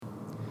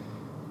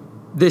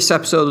This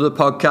episode of the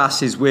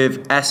podcast is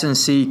with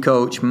S&C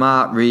coach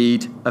Mark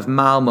Reed of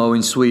Malmo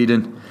in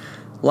Sweden.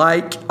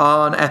 Like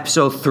on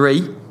episode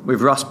 3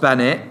 with Ross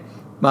Bennett,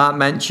 Mark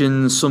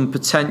mentions some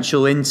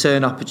potential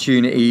intern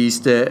opportunities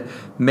that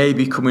may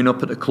be coming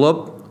up at the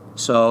club.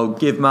 So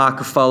give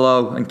Mark a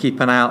follow and keep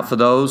an eye out for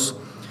those.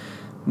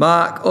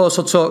 Mark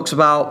also talks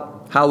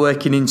about how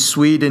working in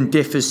Sweden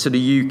differs to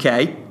the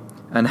UK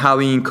and how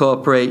he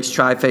incorporates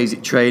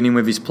triphasic training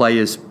with his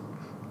players.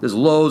 There's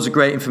loads of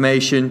great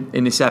information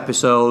in this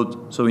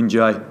episode, so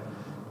enjoy.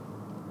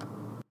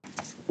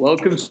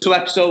 Welcome to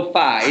episode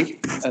 5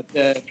 of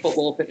the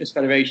Football Fitness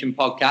Federation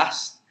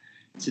podcast.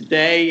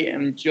 Today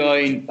I'm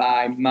joined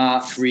by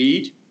Mark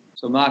Reed.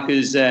 So Mark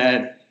has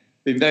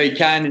been very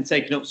kind in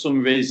taking up some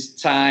of his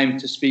time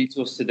to speak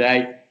to us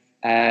today.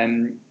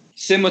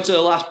 Similar to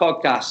the last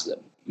podcast,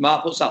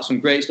 Mark puts out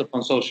some great stuff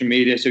on social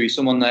media, so he's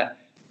someone that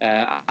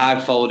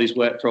I've followed his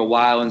work for a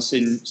while and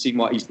seen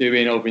what he's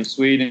doing over in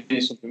Sweden.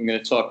 It's something we're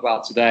going to talk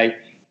about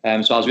today.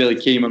 So I was really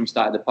keen when we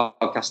started the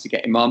podcast to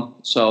get him on.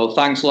 So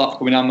thanks a lot for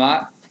coming on,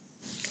 Mark.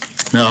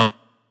 No,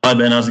 hi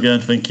Ben, how's it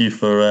going? Thank you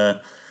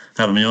for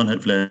having me on.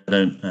 Hopefully I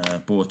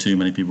don't bore too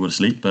many people to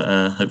sleep, but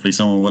hopefully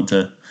someone will want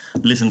to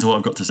listen to what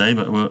I've got to say,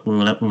 but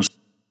we'll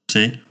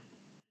see.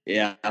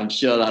 Yeah, I'm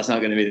sure that's not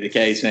going to be the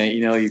case, mate.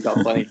 You know, you've got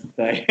plenty to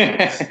say.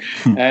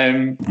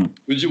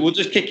 We'll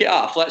just kick it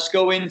off. Let's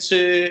go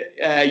into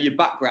your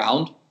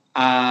background.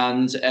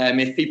 And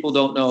if people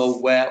don't know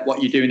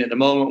what you're doing at the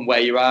moment and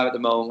where you are at the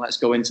moment, let's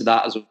go into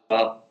that as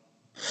well.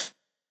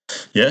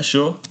 Yeah,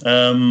 sure.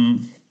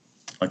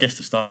 I guess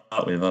to start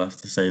with, I have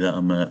to say that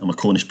I'm a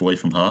Cornish boy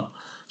from heart.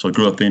 So I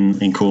grew up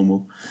in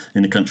Cornwall,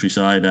 in the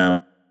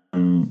countryside,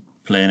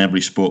 playing every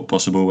sport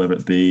possible, whether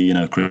it be,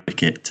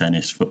 cricket,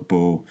 tennis,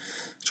 football,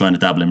 trying to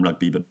dabble in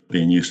rugby, but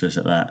being useless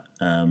at that.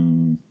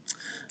 And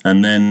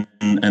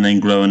then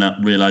growing up,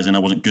 realising I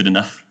wasn't good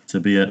enough to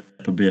be a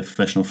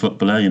professional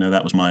footballer.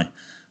 That was my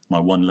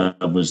one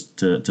love, was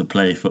to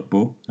play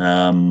football.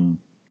 And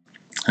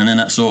then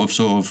that sort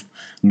of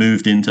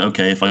moved into,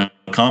 okay, if I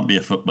can't be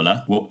a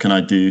footballer, what can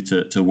I do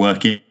to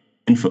work in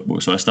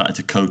football? So I started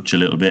to coach a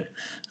little bit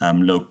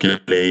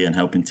locally and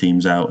helping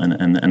teams out.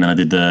 And then I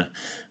did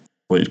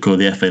what you'd call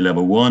the FA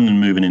Level 1 and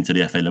moving into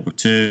the FA Level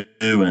 2.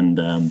 And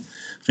I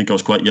think I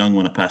was quite young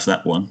when I passed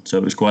that one. So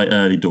it was quite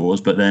early doors.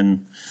 But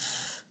then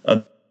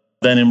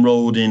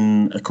enrolled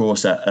in a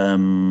course at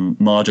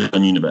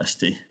Marjon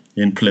University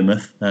in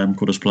Plymouth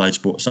called Applied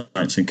Sports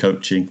Science and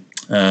Coaching,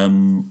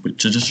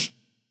 which is just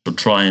to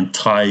try and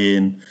tie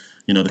in,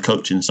 the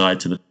coaching side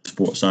to the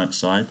sports science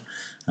side.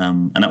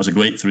 And that was a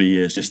great 3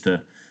 years just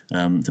to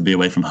be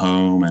away from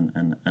home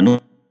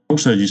and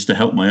also just to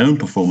help my own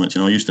performance.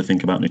 I used to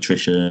think about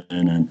nutrition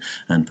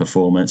and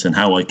performance and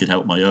how I could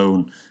help my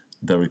own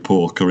very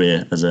poor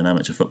career as an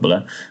amateur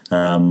footballer.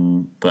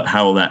 But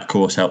how that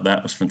course helped,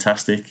 that was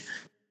fantastic.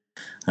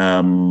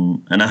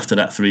 And after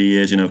that 3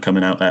 years,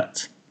 coming out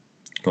at,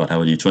 God, how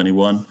old are you,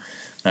 21,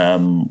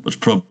 was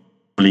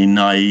probably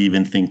naive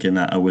in thinking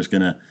that I was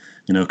going to,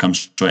 come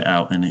straight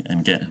out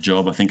and get a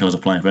job. I think I was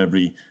applying for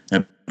every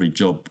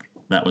job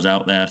that was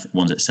out there,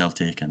 ones at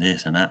Celtic and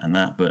this and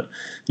that, but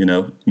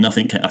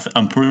nothing came.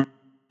 I'm pretty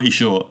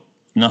sure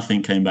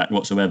nothing came back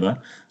whatsoever.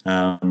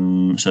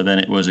 So then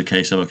it was a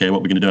case of, okay,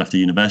 what we're going to do after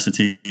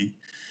university.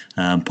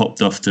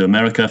 Popped off to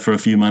America for a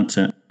few months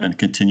and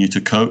continued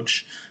to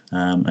coach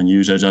and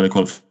use those other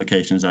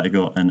qualifications that I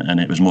got, and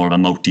it was more of a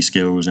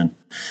multi-skills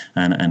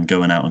and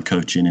going out and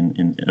coaching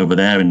in over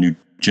there in New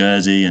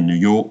Jersey and New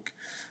York.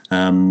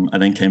 I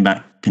then came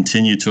back,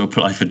 continued to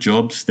apply for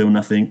jobs, still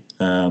nothing.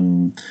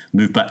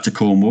 Moved back to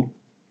Cornwall,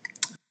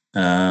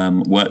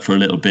 worked for a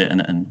little bit,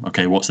 and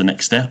okay, what's the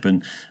next step?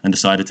 And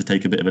decided to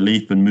take a bit of a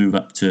leap and move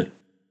up to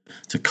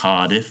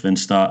Cardiff and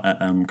start at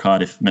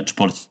Cardiff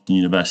Metropolitan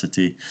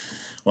University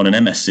on an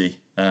MSc,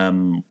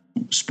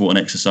 Sport and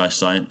Exercise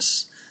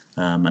Science.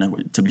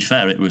 And to be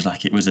fair, it was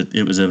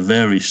a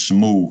very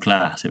small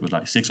class. It was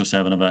like 6 or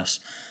 7 of us.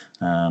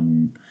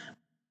 And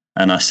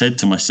I said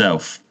to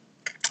myself,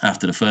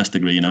 after the first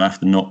degree,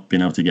 after not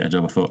being able to get a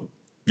job, I thought,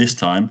 this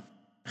time,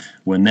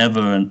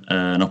 whenever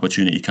an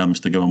opportunity comes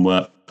to go and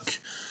work,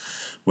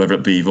 whether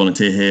it be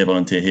volunteer here,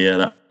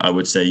 that I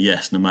would say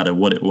yes, no matter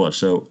what it was.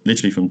 So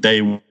literally from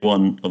day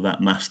one of that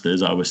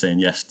master's, I was saying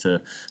yes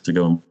to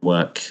go and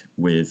work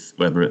with,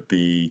 whether it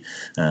be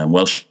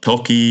Welsh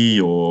hockey,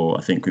 or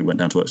I think we went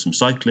down to work with some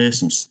cyclists,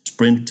 some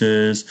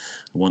sprinters.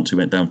 Once we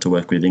went down to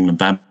work with England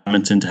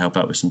badminton to help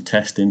out with some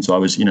testing. So I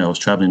was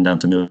travelling down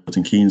to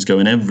Milton Keynes,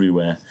 going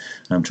everywhere,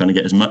 trying to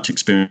get as much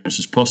experience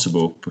as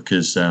possible,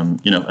 because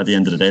at the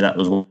end of the day, that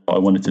was what I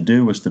wanted to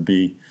do, was to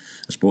be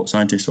a sports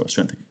scientist or a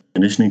strength and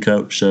conditioning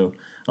coach. So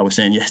I was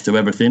saying yes to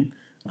everything.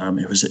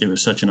 It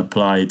was such an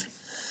applied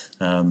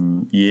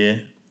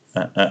year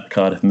at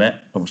Cardiff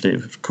Met. Obviously,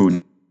 it was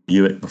called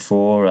UIC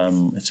before.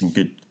 Had some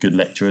good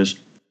lecturers,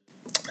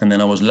 and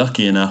then I was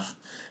lucky enough.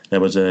 There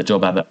was a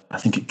job ad. I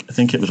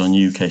think it was on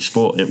UK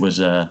Sport. It was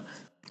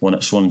one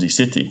at Swansea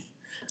City,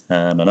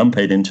 an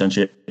unpaid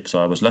internship.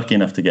 So I was lucky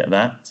enough to get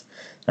that.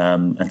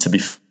 And to be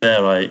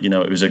fair,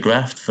 it was a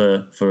graft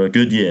for a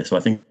good year. So I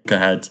think I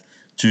had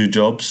 2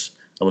 jobs.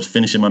 I was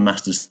finishing my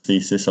master's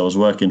thesis. I was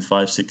working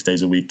 5-6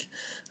 days a week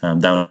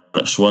down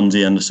at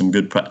Swansea under some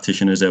good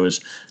practitioners. There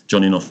was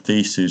Johnny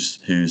Northeast,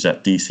 who's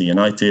at DC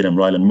United, and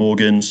Ryland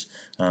Morgans.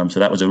 So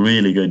that was a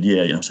really good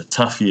year. It was a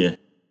tough year.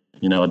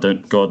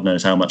 God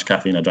knows how much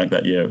caffeine I drank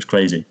that year. It was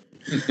crazy.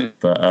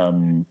 But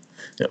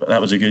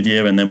that was a good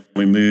year. And then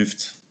we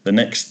moved. The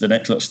next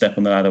little step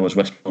on the ladder was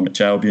West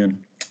Bromwich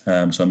Albion.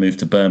 So I moved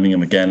to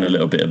Birmingham again, a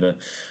little bit of a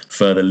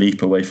further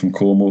leap away from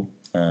Cornwall.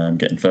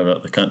 Getting further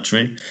up the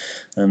country,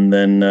 and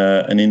then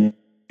an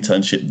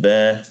internship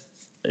there.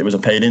 It was a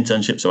paid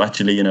internship, so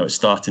actually, it's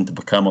starting to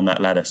become on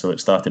that ladder. So it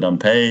started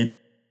unpaid,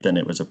 then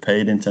it was a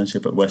paid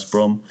internship at West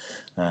Brom,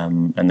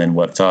 and then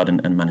worked hard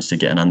and managed to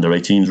get an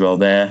under-18s role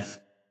there.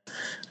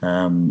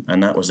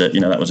 And that was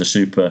a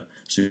super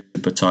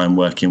time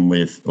working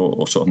with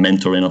or sort of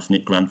mentoring off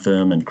Nick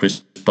Grantham and Chris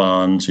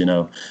Barnes.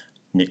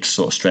 Nick's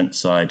sort of strength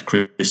side,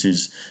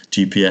 Chris's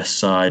GPS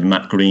side,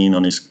 Matt Green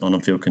on his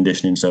on-field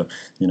conditioning. So,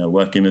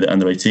 working with the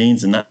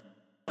under-18s, and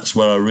that's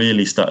where I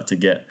really started to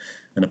get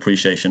an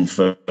appreciation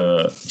for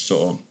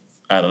sort of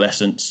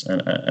adolescence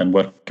and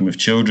working with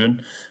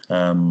children.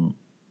 And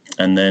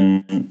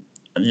then,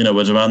 it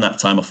was around that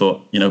time I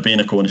thought, being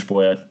a Cornish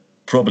boy, I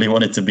probably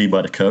wanted to be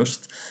by the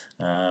coast.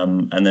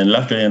 And then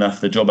luckily enough,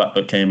 the job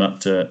applet came up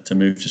to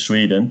move to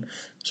Sweden.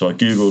 So I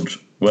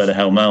Googled where the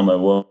hell Malmo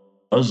was.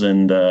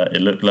 And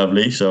it looked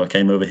lovely, so I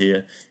came over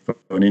here for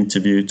an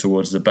interview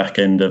towards the back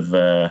end of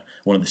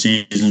one of the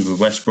seasons with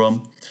West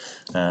Brom.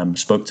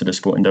 Spoke to the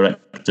sporting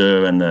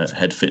director and the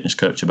head fitness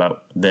coach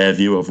about their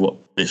view of what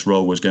this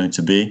role was going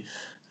to be.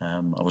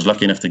 I was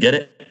lucky enough to get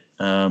it.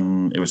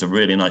 It was a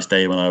really nice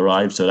day when I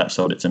arrived, so that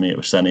sold it to me. It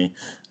was sunny,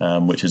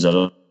 which is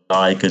a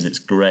lie because it's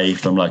grey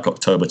from like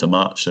October to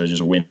March, so it's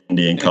just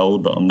windy and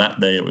cold. But on that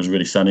day, it was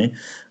really sunny.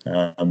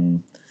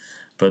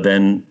 But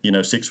then,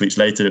 6 weeks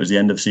later, it was the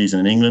end of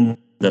season in England.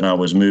 Then I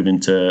was moving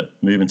to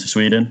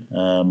Sweden,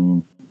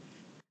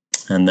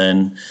 and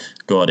then,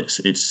 God,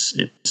 it's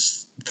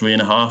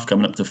 3.5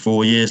 coming up to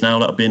 4 years now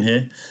that I've been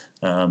here.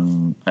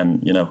 And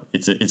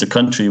it's a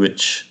country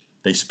which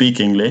they speak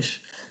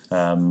English,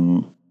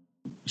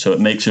 so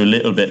it makes you a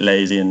little bit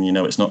lazy. And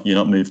you're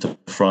not moved to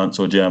France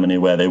or Germany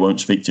where they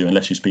won't speak to you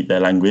unless you speak their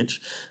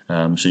language.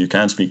 So you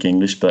can speak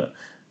English, but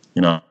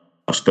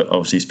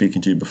obviously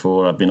speaking to you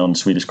before, I've been on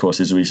Swedish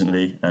courses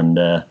recently, and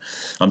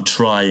I'm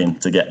trying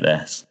to get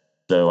there.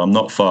 So I'm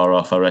not far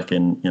off. I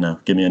reckon,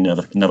 give me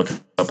another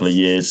couple of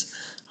years,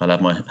 I'll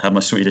have my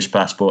Swedish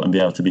passport and be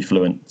able to be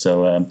fluent.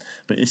 So,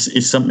 but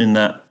it's something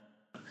that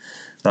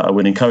I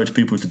would encourage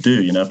people to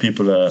do.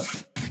 People are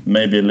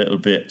maybe a little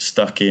bit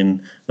stuck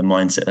in the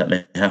mindset that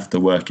they have to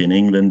work in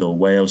England or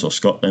Wales or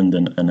Scotland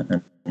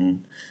and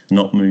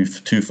not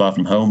move too far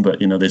from home. But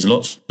there's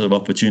lots of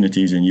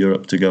opportunities in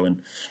Europe to go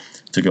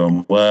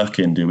and work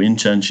and do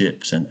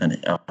internships, and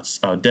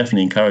I would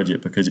definitely encourage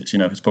it because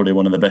it's probably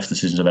one of the best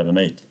decisions I've ever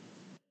made.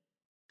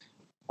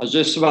 I was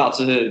just about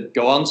to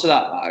go on to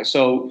that, Mark.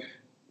 So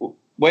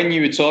when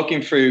you were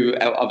talking through,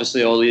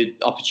 obviously, all the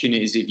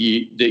opportunities that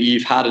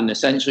you've had and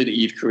essentially that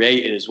you've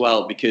created as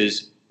well,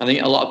 because I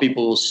think a lot of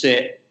people will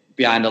sit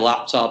behind a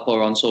laptop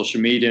or on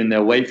social media and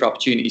they'll wait for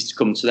opportunities to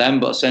come to them.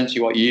 But essentially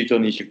what you've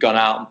done is you've gone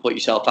out and put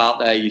yourself out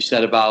there. You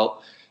said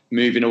about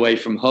moving away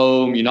from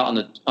home. You're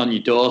not on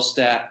your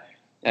doorstep.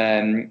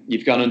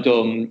 You've gone and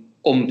done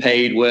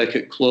unpaid work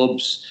at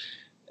clubs.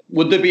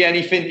 Would there be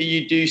anything that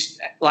you do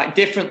like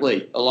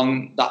differently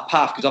along that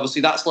path? Because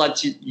obviously that's led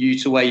you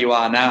to where you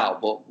are now.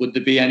 But would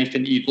there be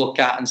anything that you'd look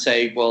at and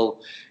say,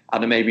 well,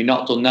 I'd have maybe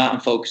not done that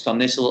and focused on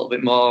this a little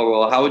bit more?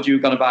 Or how would you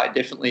have gone about it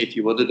differently if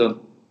you would have done?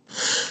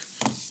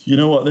 You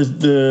know what?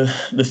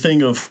 The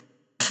thing of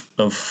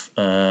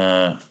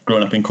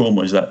growing up in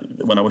Cornwall is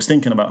that when I was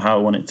thinking about what I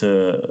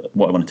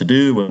wanted to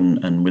do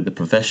and with the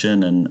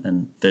profession,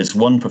 and there's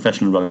one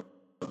professional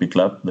rugby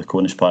club, the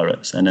Cornish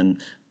Pirates, and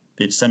then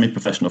it's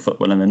semi-professional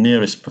football, and the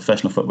nearest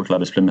professional football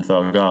club is Plymouth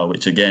Argyle,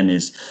 which again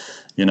is,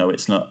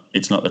 it's not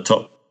the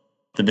top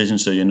division,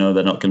 so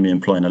they're not going to be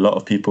employing a lot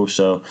of people.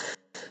 So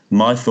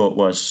my thought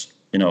was,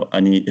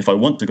 if I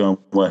want to go and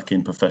work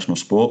in professional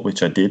sport,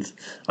 which I did,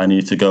 I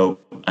need to go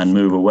and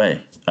move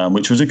away,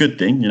 which was a good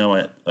thing.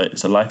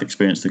 It's a life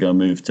experience to go and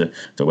move to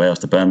Wales,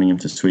 to Birmingham,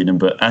 to Sweden.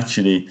 But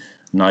actually,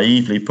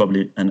 naively,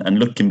 probably, and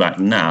looking back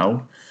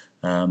now,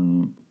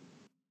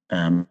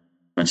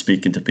 and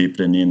speaking to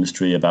people in the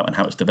industry about and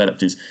how it's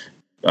developed, is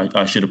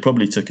I should have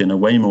probably taken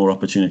way more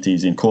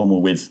opportunities in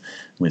Cornwall with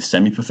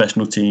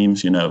semi-professional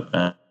teams.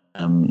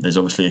 There's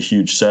obviously a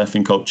huge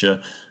surfing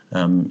culture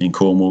in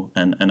Cornwall,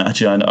 and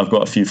actually I've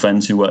got a few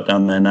friends who work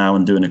down there now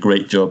and doing a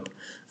great job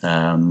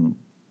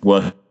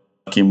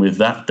working with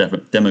that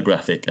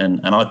demographic,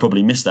 and I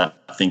probably missed that,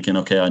 thinking,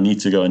 okay, I need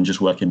to go and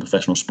just work in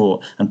professional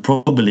sport. And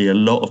probably a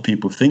lot of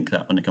people think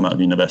that when they come out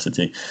of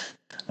university,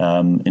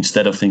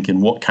 instead of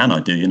thinking, what can I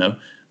do?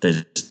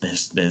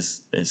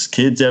 There's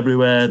kids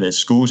everywhere. There's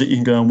schools that you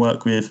can go and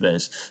work with.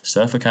 There's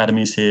surf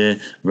academies here,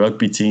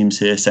 rugby teams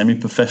here,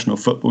 semi-professional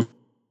football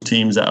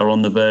teams that are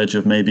on the verge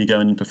of maybe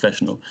going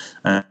professional.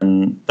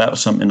 And that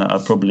was something that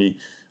I probably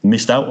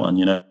missed out on,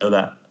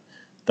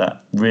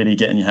 that really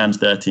getting your hands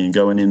dirty and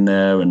going in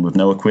there and with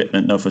no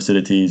equipment, no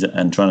facilities,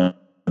 and trying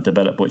to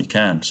develop what you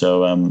can.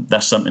 So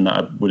that's something that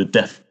I would have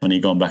definitely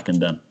gone back and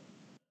done.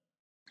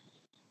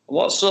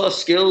 What sort of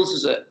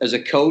skills as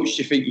a coach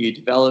do you think you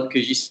developed?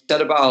 Because you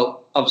said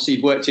about, obviously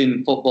you've worked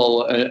in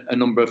football at a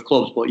number of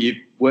clubs, but you've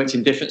worked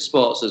in different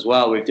sports as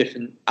well with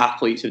different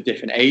athletes of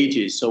different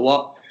ages. So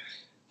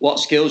what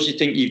skills do you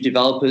think you've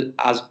developed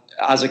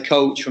as a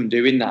coach from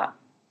doing that?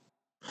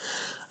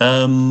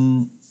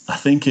 I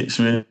think it's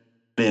really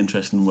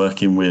interesting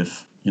working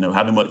with,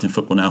 having worked in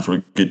football now for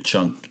a good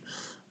chunk,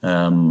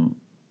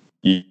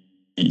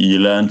 you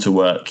learn to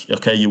work.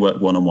 Okay, you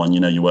work one-on-one.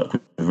 You work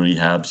with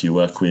rehabs. You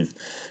work with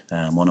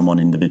one-on-one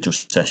individual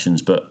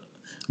sessions. But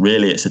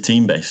really, it's a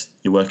team-based.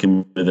 You're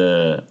working with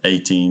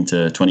 18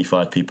 to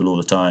 25 people all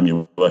the time.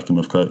 You're working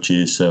with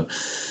coaches. So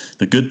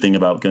the good thing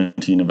about going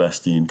to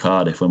university in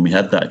Cardiff, when we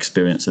had that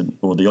experience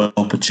or the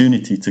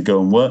opportunity to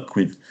go and work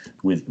with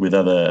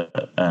other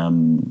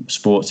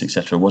sports,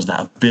 etc., was that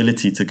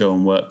ability to go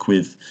and work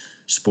with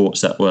sports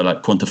that were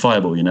like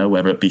quantifiable.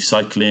 Whether it be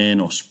cycling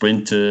or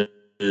sprinters.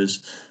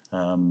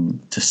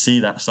 To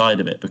see that side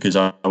of it, because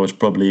I was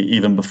probably,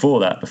 even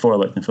before I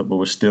worked in football,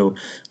 was still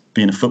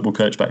being a football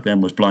coach back then,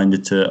 was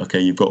blinded to, okay,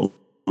 you've got all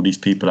these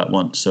people at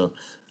once. So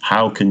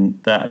how can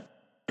that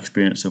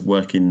experience of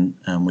working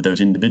with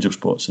those individual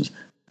sports,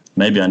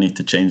 maybe I need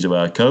to change the way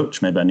I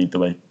coach, maybe I need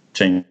to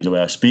change the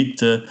way I speak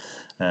to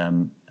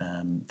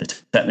the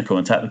technical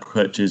and tactical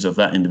coaches of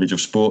that individual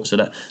sport. So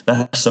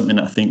that's something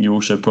that I think you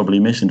also probably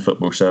miss in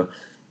football. So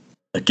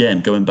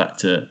again, going back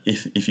to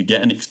if you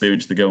get an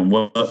experience to go and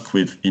work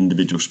with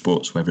individual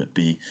sports, whether it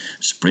be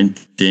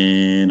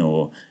sprinting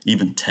or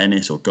even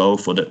tennis or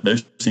golf or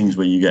those things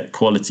where you get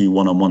quality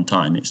one-on-one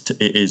time, it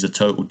is a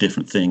total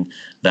different thing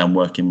than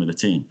working with a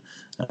team.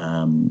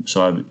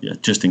 So I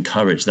just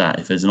encourage that.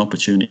 If there's an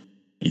opportunity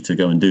to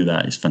go and do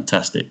that, it's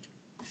fantastic.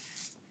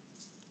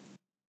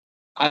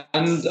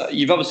 And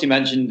you've obviously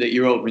mentioned that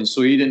you're over in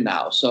Sweden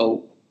now.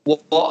 So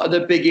what are the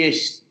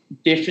biggest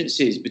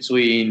differences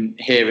between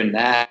here and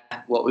there?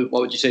 What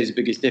would you say is the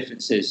biggest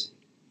differences?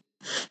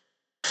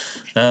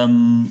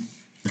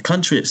 The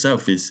country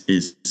itself is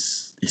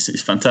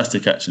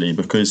fantastic, actually,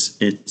 because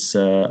it's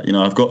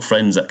I've got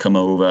friends that come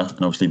over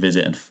and obviously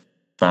visit, and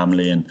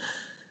family, and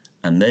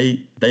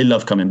they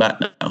love coming back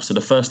now. So the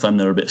first time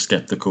they were a bit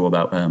skeptical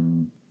about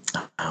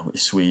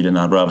it's Sweden,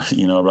 I'd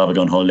rather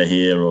go on holiday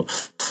here,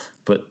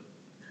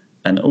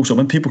 and also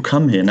when people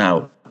come here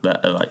now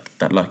that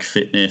like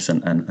fitness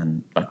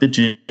and like the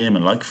gym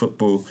and like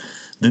football,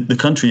 the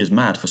country is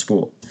mad for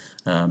sport.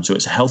 So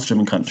it's a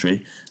health-driven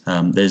country.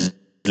 There's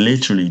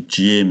literally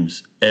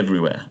gyms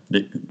everywhere.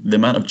 The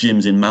amount of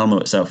gyms in Malmo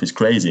itself is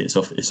crazy. It's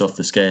off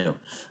the scale.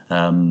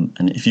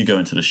 And if you go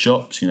into the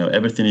shops,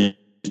 everything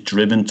is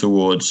driven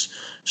towards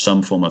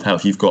some form of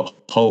health. You've got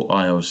whole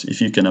aisles.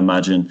 If you can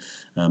imagine,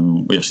 we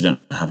obviously don't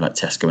have like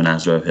Tesco and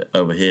Asda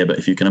over here, but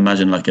if you can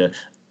imagine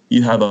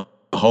you have a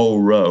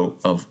whole row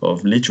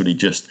of literally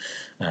just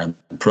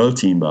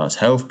protein bars,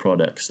 health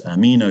products,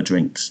 amino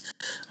drinks.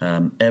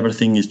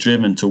 Everything is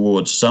driven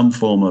towards some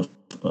form of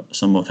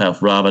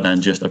health, rather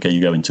than just, okay,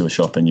 you go into a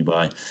shop and you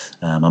buy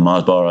a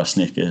Mars bar or a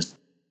Snickers.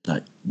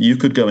 Like, you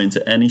could go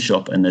into any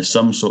shop and there's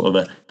some sort of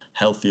a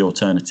healthy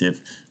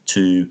alternative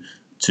to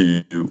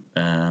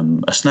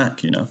a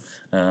snack,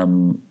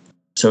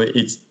 so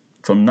it's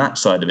from that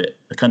side of it,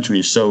 the country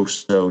is so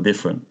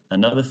different.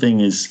 Another thing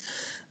is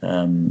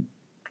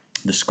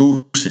the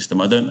school system.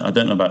 I don't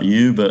know about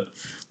you, but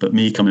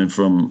me coming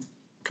from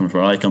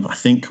where I come, I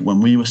think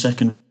when we were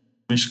secondary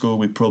school,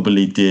 we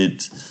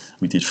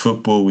did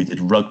football, we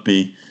did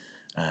rugby,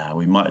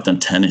 we might have done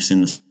tennis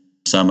in the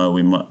summer,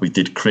 we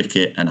did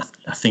cricket, and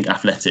I think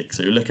athletics.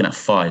 So you're looking at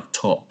 5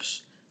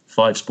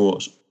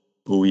 sports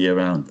all year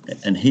round.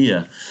 And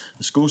here,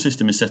 the school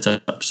system is set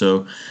up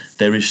so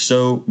there is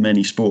so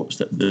many sports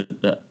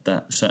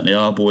that certainly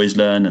our boys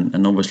learn,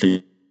 and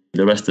obviously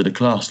the rest of the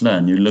class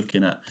learn. You're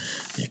looking at,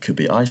 it could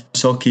be ice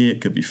hockey,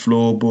 it could be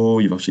floorball,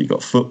 you've obviously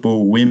got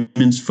football,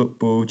 women's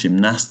football,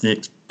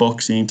 gymnastics,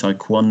 boxing,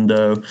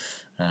 taekwondo.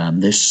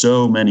 There's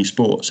so many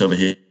sports over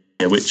here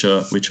which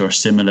are a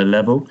similar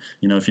level.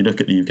 If you look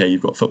at the UK,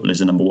 you've got football as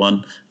the number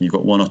one, you've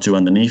got 1 or 2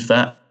 underneath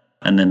that,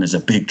 and then there's a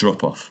big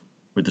drop off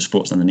with the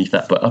sports underneath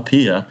that. But up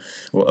here,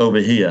 or over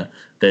here,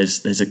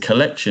 there's a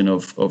collection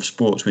of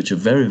sports which are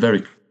very,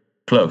 very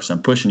close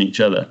and pushing each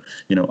other.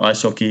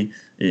 Ice hockey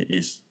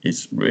is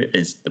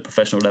the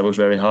professional level is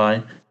very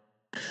high.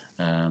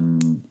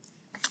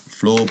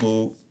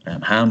 Floorball,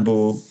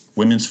 handball,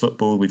 women's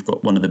football. We've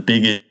got one of the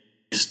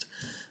biggest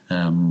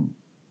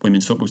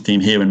women's football team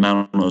here in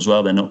Malmo as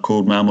well. They're not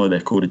called Malmo; they're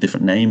called a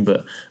different name,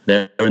 but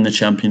they're in the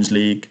Champions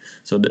League.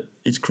 So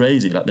it's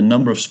crazy. Like, the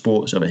number of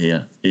sports over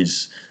here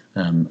is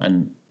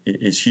and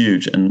it is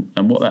huge. And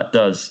what that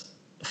does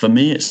for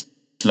me, it's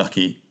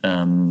lucky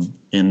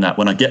in that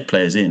when I get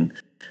players in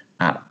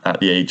at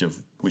the age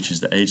of, which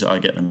is the age that I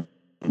get them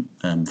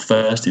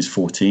first is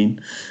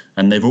 14,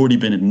 and they've already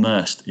been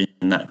immersed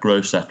in that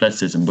gross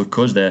athleticism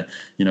because they're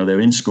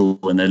in school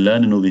and they're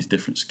learning all these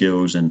different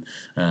skills, and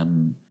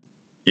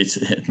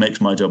it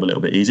makes my job a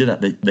little bit easier.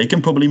 That they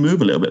can probably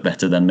move a little bit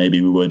better than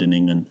maybe we would in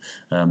England,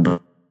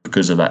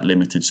 because of that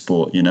limited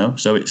sport,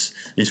 So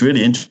it's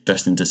really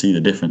interesting to see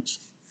the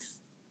difference.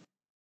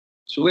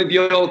 So with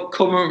your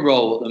current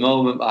role at the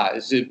moment,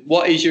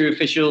 what is your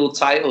official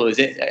title? Is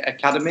it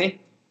academy?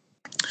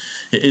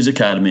 It is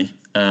academy.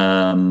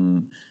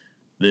 The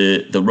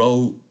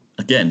role,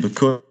 again,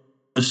 because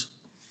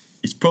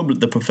it's probably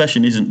the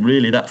profession isn't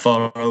really that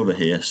far over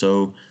here,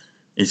 so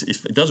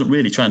it doesn't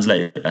really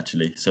translate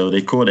actually. So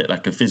they call it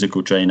like a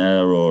physical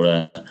trainer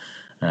or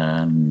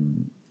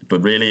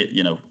but really,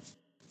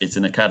 it's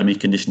an academy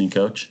conditioning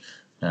coach.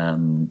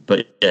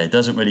 But yeah, it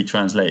doesn't really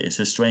translate. It's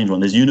a strange one.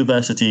 There's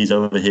universities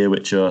over here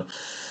which are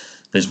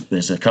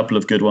there's a couple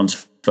of good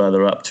ones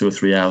further up, 2 or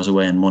 3 hours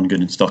away, and one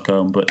good in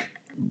Stockholm. But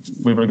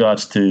with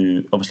regards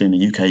to, obviously in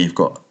the UK, you've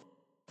got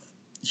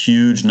a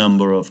huge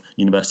number of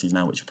universities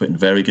now which are putting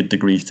very good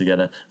degrees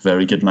together,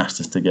 very good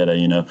masters together.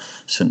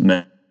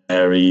 St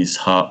Mary's,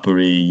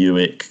 Hartbury,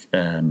 UWIC,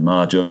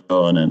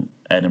 Marjon, and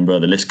Edinburgh.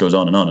 The list goes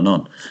on and on and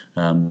on.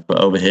 But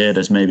over here,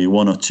 there's maybe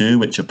 1 or 2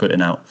 which are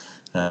putting out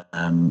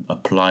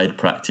applied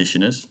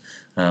practitioners.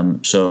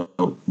 So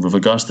with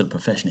regards to the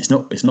profession, it's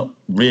not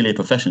really a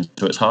profession.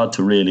 So it's hard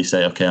to really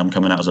say, okay, I'm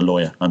coming out as a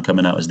lawyer, I'm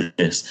coming out as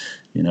this,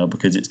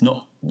 because it's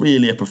not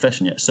really a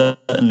profession yet.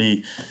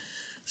 Certainly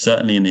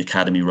in the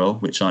academy role,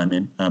 which I'm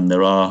in,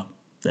 there are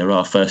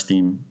first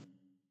team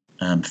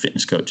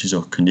fitness coaches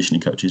or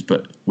conditioning coaches,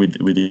 but with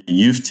the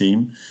youth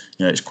team,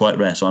 it's quite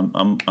rare. So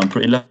I'm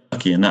pretty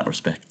lucky in that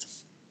respect.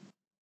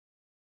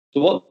 So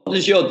what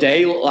does your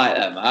day look like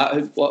then, Matt?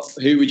 Who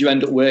would you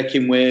end up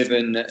working with,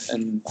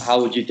 and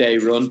how would your day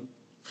run?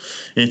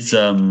 It's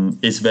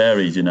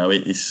varied,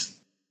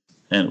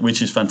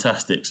 which is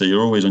fantastic. So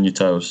you're always on your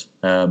toes.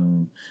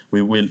 You'll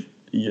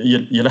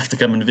have to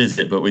come and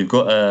visit, but we've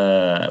got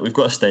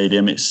a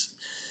stadium. It's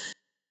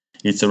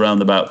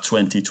around about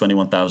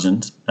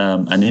 21,000,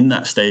 and in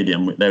that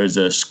stadium there is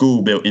a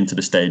school built into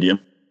the stadium.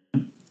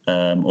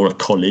 Or a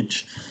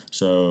college.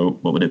 So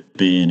what would it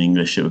be in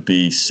English? It would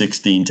be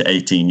 16 to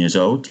 18 years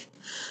old,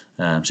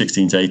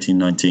 16 to 18,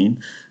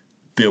 19,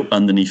 built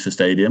underneath the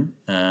stadium.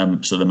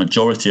 So the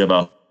majority of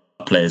our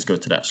players go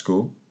to that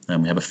school,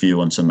 and we have a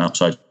few on some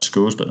outside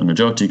schools, but the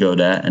majority go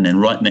there. And then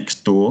right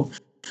next door,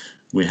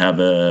 we have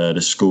the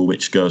school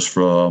which goes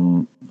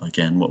from,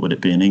 again, what would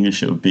it be in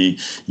English? It would be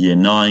year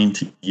 9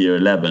 to year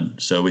 11.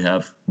 So we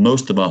have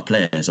most of our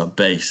players are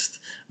based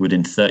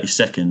within 30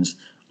 seconds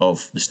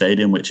of the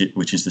stadium, which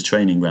is the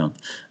training ground.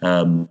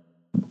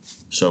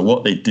 So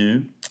what they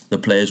do, the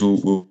players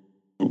will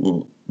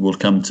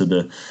come to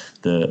the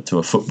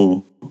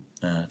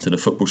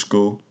football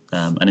school,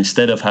 and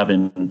instead of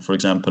having, for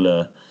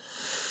example,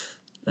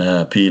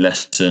 a PE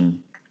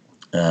lesson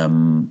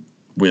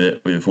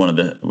with one of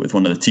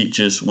the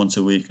teachers once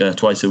a week,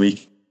 twice a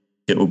week,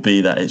 it will be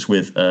that it's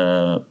with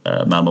a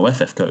Malmo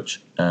FF coach.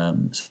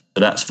 So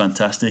that's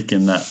fantastic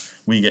in that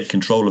we get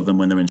control of them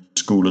when they're in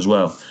school as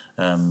well.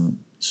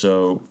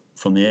 So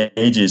from the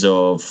ages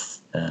of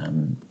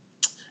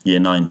year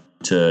 9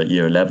 to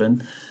year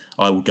 11,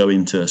 I will go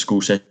into a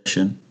school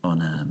session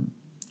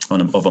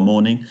of a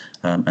morning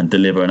and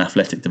deliver an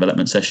athletic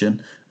development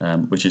session,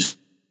 which is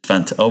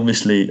fantastic.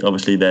 Obviously,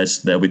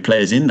 there'll be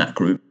players in that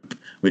group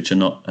which are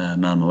not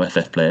Malmo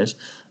FF players,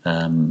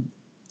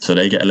 so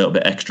they get a little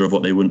bit extra of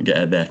what they wouldn't get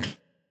at their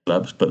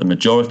clubs. But the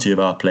majority of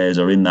our players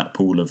are in that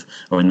pool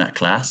or in that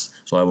class.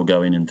 So I will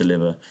go in and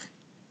deliver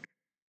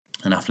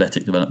an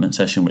athletic development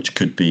session, which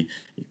could be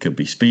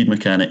speed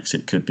mechanics,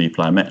 it could be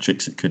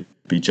plyometrics, it could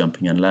be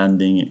jumping and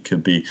landing, it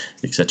could be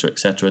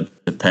etc.,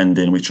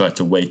 depending. We try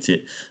to weight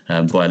it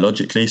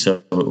biologically,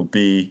 so it'll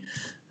be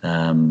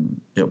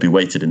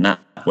weighted in that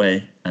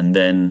way. And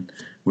then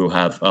we'll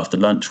have, after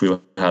lunch, we'll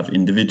have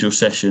individual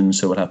sessions.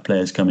 So we'll have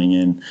players coming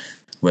in,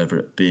 whether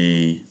it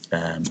be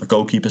a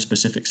goalkeeper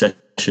specific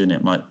session,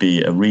 it might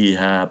be a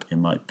rehab, it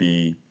might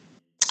be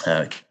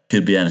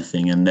could be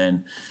anything. And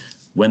then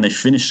when they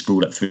finish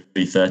school at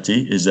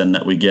 3:30 is then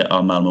that we get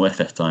our Malmo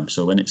FF time.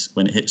 So when it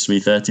hits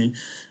 3:30,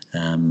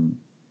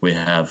 we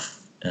have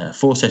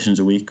 4 sessions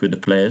a week with the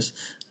players,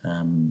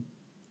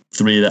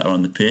 3 that are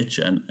on the pitch,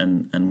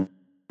 and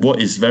what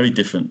is very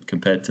different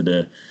compared to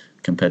the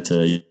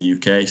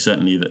UK,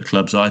 certainly the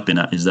clubs I've been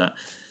at, is that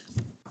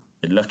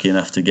they're lucky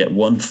enough to get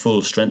 1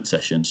 full strength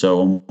session.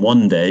 So on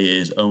one day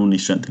is only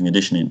strength and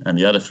conditioning, and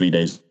the other 3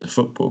 days are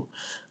football.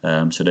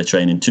 So they're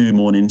training 2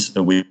 mornings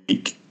a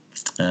week.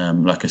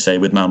 Like I say,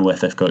 with Malmo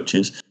FF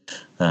coaches,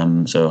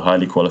 so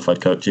highly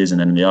qualified coaches, and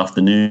then in the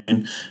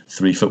afternoon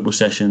 3 football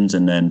sessions,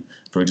 and then,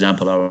 for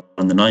example, our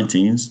under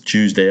 19s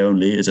Tuesday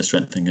only is a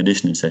strength and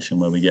conditioning session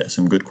where we get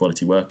some good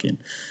quality work in.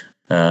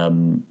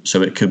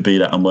 So it could be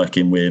that I'm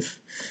working with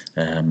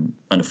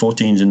under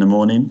 14s in the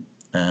morning,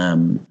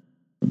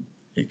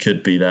 it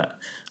could be that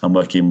I'm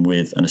working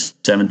with under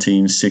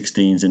 17s,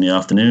 16s in the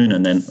afternoon,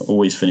 and then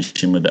always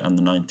finishing with the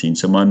under 19s.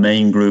 So my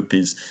main group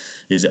is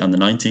under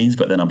 19s,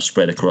 but then I'm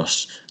spread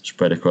across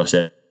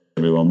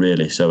everyone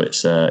really. So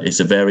it's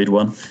a varied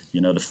one.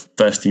 The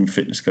first team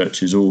fitness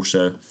coach is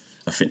also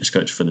a fitness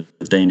coach for the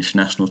Danish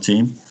national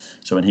team.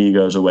 So when he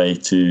goes away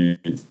to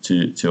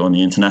on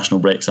the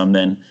international breaks, I'm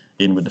then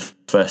in with the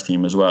first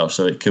team as well.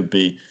 So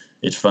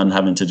it's fun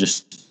having to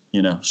just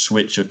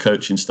switch your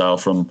coaching style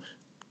from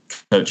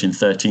coaching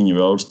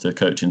 13-year-olds to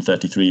coaching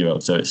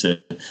 33-year-olds. So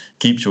it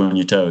keeps you on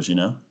your toes,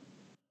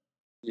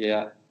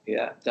 Yeah,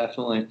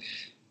 definitely.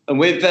 And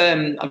with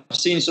I've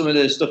seen some of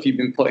the stuff you've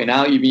been putting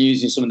out. You've been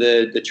using some of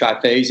the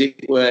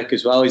triphasic work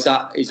as well. Is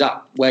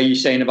that where you're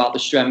saying about the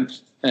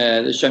strength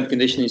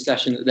conditioning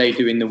session that they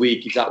do in the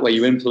week? Is that where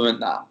you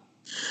implement that?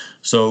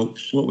 So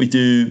what we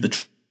do, the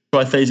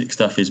triphasic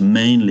stuff is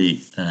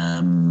mainly,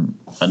 and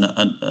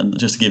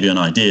just to give you an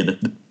idea,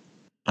 that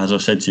as I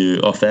said to you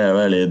off air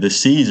earlier, the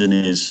season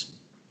is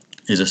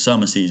a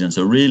summer season.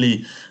 So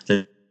really,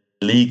 the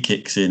league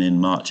kicks in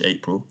March,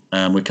 April.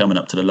 We're coming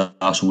up to the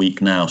last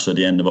week now, so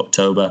the end of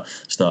October,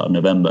 start of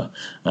November.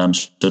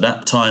 So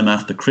that time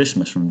after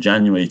Christmas, from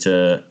January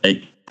to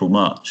April,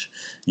 March,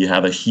 you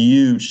have a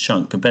huge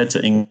chunk compared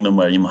to England,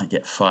 where you might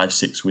get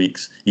 5-6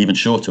 weeks, even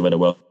shorter where the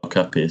World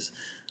Cup is.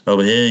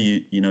 Over here,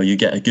 you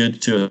get a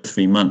good 2 or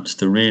 3 months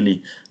to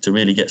really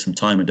get some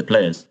time with the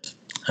players.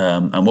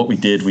 And what we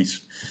did, we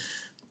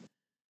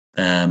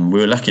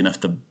were lucky enough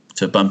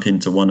to bump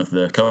into one of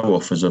the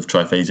co-authors of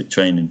triphasic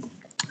training,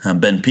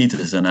 Ben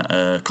Peterson, at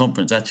a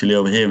conference actually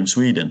over here in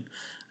Sweden.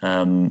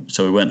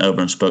 So we went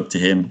over and spoke to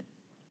him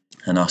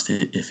and asked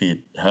if he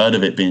had heard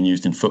of it being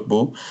used in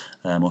football,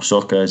 or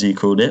soccer as he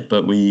called it.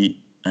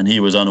 And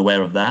he was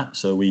unaware of that.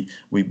 So we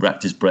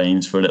racked his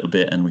brains for a little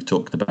bit, and we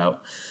talked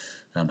about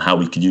how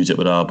we could use it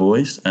with our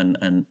boys.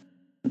 And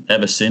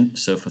ever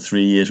since, so for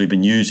 3 years, we've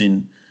been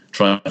using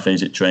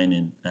triphasic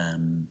training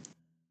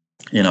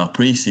in our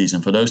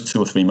pre-season. For those 2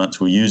 or 3 months,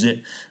 we'll use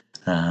it.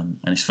 And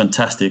it's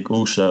fantastic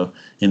also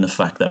in the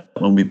fact that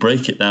when we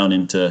break it down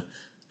into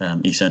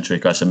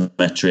eccentric,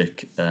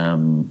 isometric,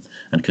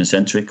 and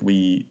concentric,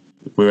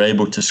 we're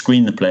able to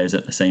screen the players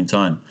at the same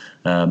time,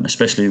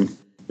 especially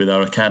with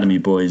our academy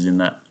boys, in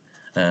that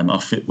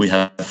we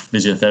have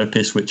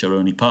physiotherapists which are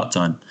only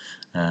part-time.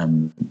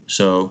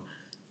 So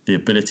the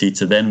ability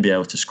to then be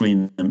able to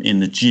screen them in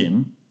the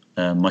gym,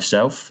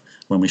 myself,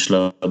 when we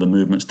slow the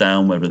movements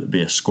down, whether it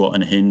be a squat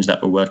and a hinge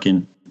that we're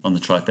working on the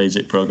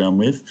triphasic program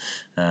with,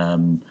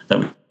 that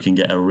we can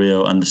get a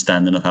real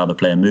understanding of how the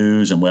player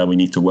moves and where we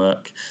need to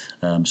work.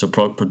 So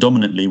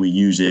predominantly we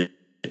use it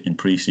in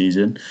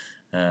pre-season.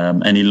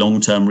 Any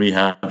long-term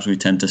rehabs, we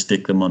tend to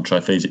stick them on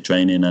triphasic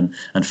training.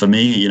 And for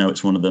me,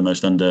 it's one of the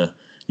most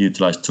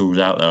underutilized tools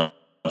out there.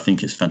 I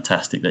think it's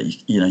fantastic that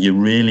you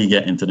really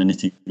get into the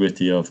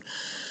nitty-gritty of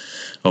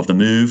the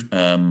move,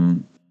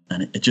 and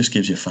it just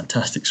gives you a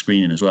fantastic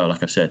screening as well,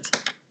 like I said.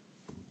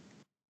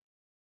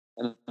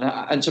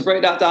 And to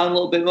break that down a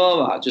little bit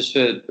more, Matt,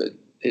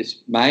 it's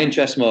my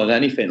interest more than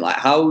anything. Like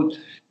how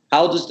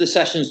does the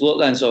sessions look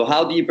then? So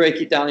how do you break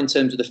it down in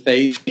terms of the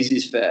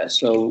phases first?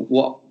 So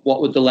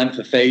what would the length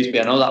of phase be?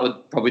 I know that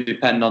would probably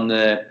depend on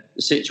the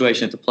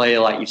situation of the player,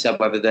 like you said,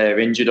 whether they're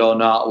injured or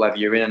not, or whether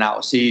you're in and out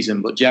of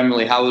season. But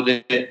generally, how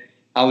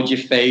would your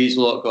phase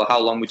look, or how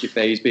long would your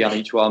phase be on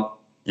each one?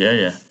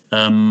 Yeah.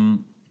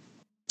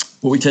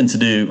 What we tend to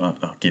do,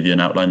 I'll give you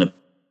an outline of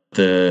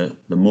the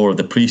more of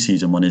the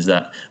pre-season one, is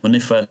that when they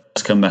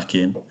first come back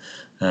in,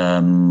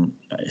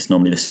 it's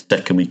normally the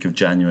second week of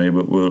January.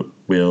 We'll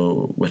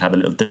have a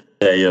little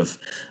day of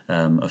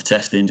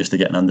testing, just to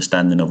get an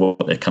understanding of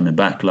what they're coming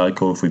back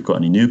like, or if we've got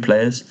any new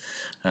players.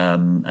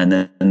 And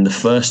then the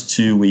first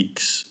 2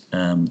 weeks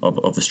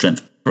of the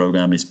strength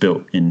program is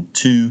built in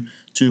two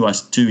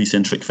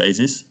eccentric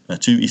phases,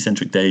 2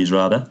 eccentric days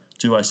rather,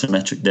 2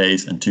 isometric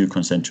days, and 2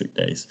 concentric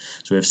days.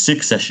 So we have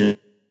 6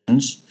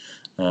 sessions.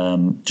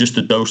 Just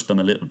to dose them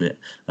a little bit,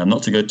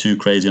 not to go too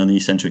crazy on the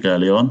eccentric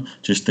early on,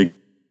 just to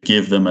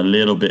give them a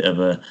little bit of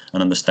an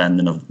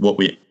understanding of what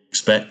we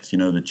expect,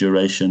 the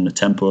duration, the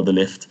tempo of the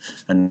lift,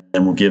 and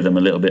then we'll give them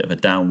a little bit of a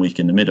down week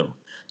in the middle.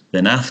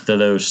 Then after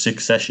those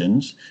 6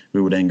 sessions,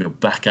 we will then go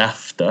back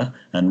after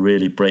and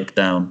really break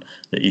down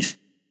the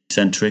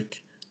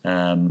eccentric,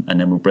 and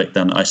then we'll break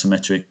down the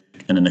isometric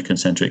and then the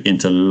concentric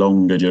into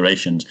longer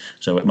durations.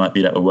 So it might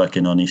be that we're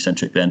working on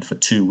eccentric then for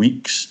 2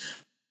 weeks,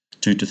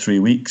 2 to 3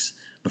 weeks,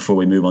 before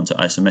we move on to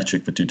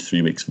isometric for 2 to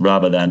 3 weeks,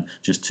 rather than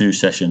just 2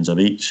 sessions of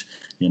each.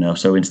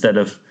 So instead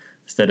of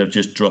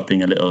just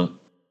dropping a little,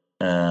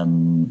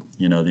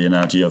 the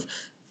analogy of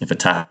if a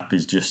tap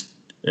is just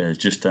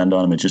turned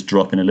on, and we're just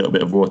dropping a little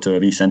bit of water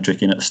of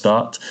eccentric in at the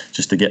start,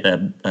 just to get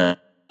their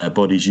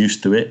bodies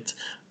used to it.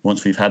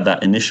 Once we've had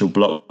that initial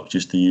block,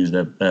 just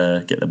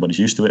to get their bodies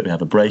used to it, we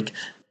have a break,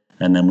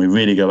 and then we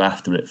really go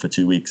after it for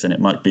 2 weeks. And it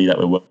might be that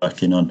we're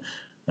working on,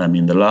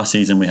 the last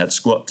season we had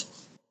squat,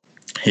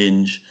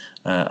 hinge,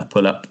 a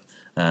pull-up,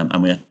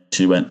 and we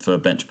actually went for a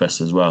bench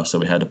press as well. So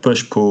we had a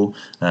push, pull,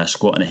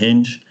 squat and a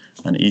hinge,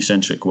 and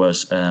eccentric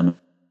was a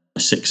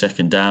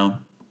 6-second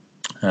down.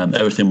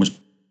 Everything was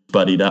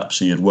buddied up,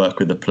 so you'd work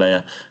with the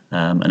player.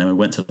 And then we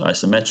went to the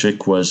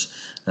isometric, was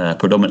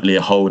predominantly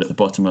a hold at the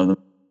bottom of the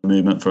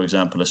movement, for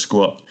example, a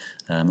squat,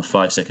 a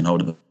 5-second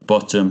hold at the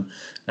bottom.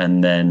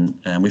 And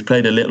then we've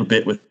played a little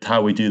bit with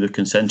how we do the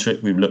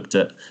concentric. We've looked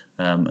at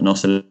an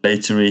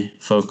oscillatory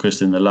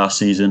focus in the last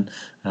season,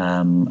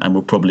 and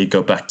we'll probably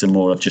go back to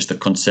more of just a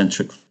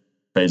concentric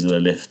phase of the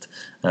lift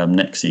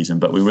next season.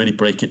 But we really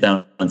break it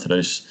down into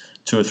those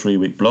 2 or 3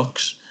 week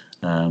blocks,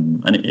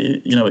 and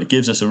it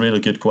gives us a really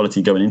good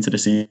quality going into the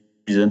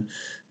season,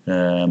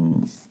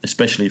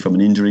 especially from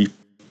an injury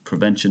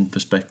prevention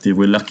perspective.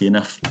 We're lucky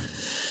enough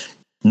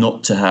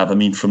not to have,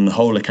 from the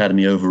whole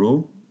academy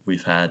overall,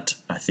 we've had,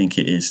 I think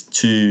it is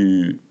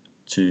two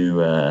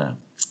ACL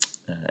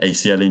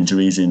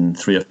injuries in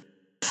 3 or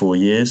 4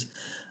 years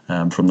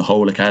from the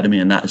whole academy,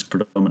 and that has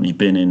predominantly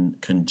been in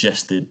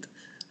congested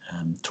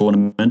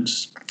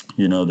tournaments.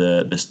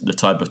 The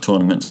type of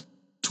tournaments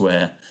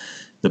where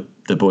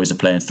the boys are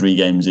playing 3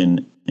 games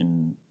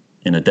in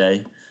a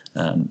day,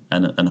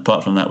 and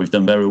apart from that, we've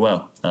done very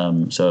well.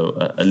 So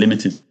a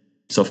limited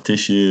soft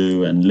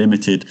tissue and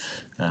limited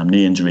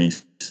knee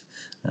injuries.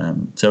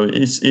 So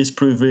it's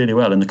proved really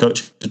well, and the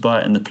coaches buy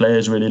it, and the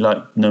players really like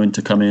knowing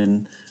to come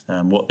in,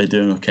 what they're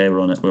doing. Okay,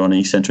 we're on an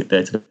eccentric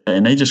day today,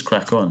 and they just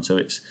crack on. So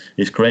it's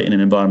creating an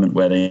environment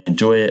where they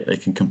enjoy it. They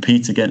can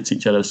compete against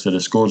each other, so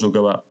the scores will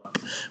go up.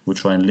 We'll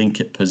try and link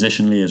it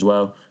positionally as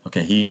well.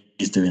 Okay,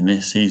 he's doing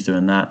this, he's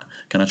doing that.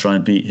 Can I try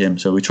and beat him?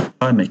 So we try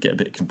and make it a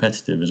bit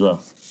competitive as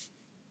well.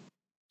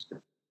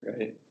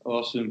 Great,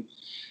 awesome.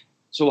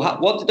 So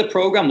what did the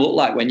programme look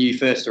like when you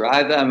first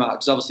arrived there, Mark?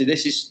 Because obviously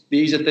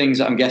these are things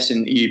that I'm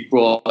guessing that you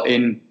brought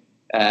in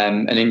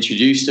and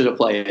introduced to the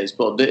players,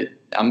 but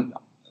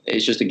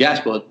it's just a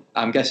guess, but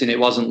I'm guessing it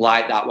wasn't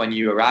like that when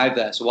you arrived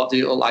there. So what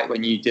did it look like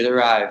when you did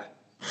arrive?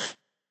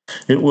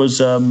 It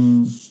was,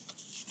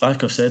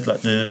 like I've said,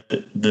 like the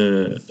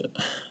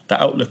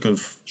outlook of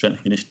strength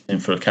and conditioning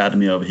for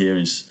academy over here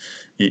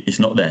it's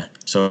not there.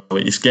 So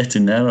it's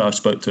getting there. I've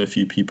spoke to a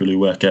few people who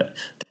work at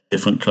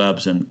different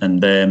clubs,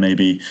 and they're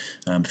maybe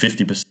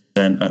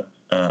 50%.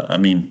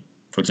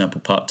 For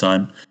example,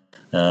 part-time.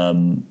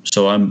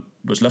 So I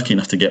was lucky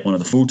enough to get one of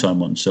the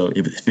full-time ones. So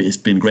it's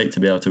been great to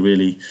be able to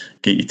really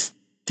get your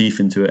teeth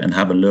into it and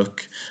have a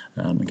look,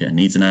 get a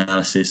needs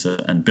analysis,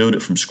 and build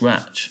it from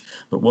scratch.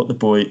 But what the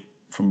boy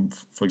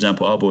for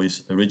example, our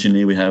boys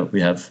originally, we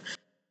have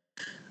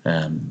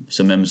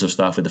some members of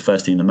staff with the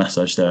first team, the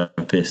massage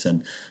therapists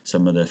and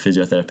some of the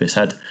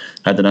physiotherapists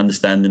had an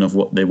understanding of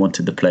what they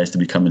wanted the players to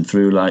be coming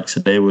through like. So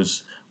they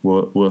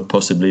were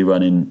possibly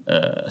running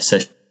a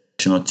session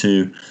or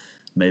 2,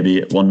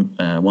 maybe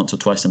once or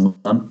twice a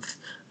month,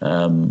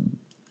 and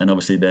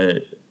obviously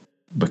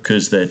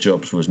because their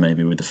jobs was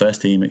maybe with the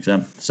first team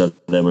exam, so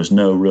there was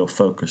no real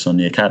focus on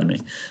the academy.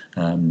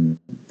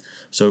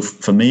 So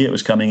for me, it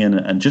was coming in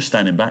and just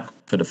standing back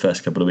for the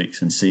first couple of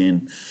weeks and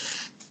seeing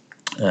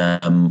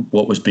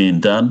what was being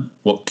done,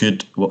 what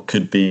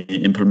could be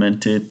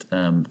implemented,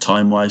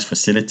 time-wise,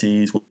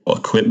 facilities, what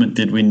equipment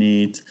did we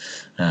need.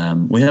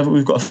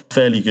 We've got a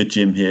fairly good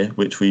gym here,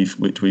 which we've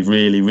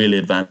really, really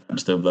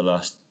advanced over the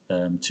last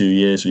 2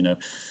 years.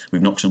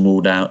 We've knocked some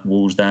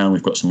walls down.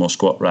 We've got some more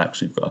squat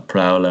racks. We've got a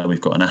prowler.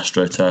 We've got an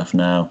AstroTurf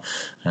now.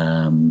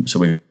 So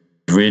we've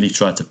really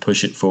tried to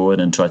push it forward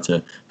and try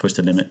to push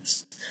the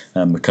limits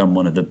and become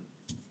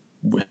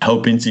we're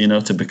hoping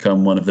to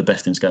become one of the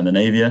best in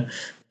Scandinavia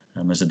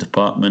as a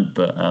department.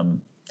 But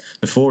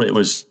before it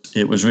was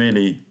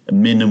really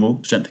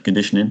minimal strength and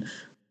conditioning.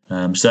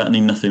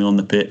 Certainly nothing on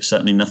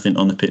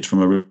the pitch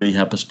from a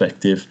rehab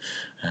perspective.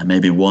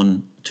 Maybe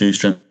 1-2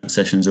 strength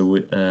sessions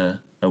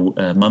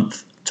a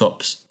month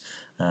tops,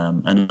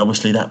 and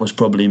obviously that was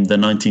probably the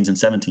 19s and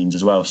 17s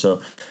as well.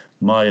 So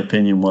my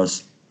opinion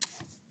was,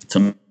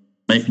 to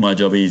make my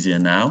job easier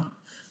now,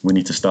 we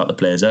need to start the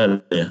players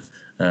earlier.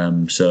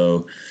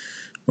 So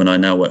when I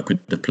now work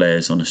with the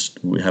players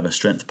we have a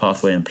strength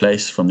pathway in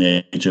place from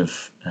the age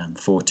of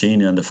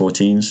 14, under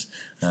 14s,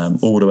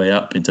 all the way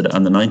up into the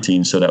under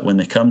 19s, so that when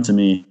they come to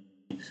me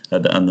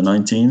at the under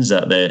 19s,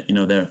 that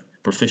they're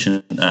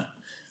proficient at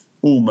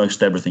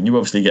almost everything. You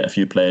obviously get a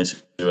few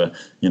players who are,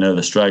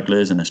 the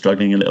stragglers, and they're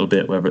struggling a little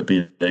bit, whether it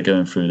be they're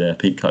going through their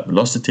peak height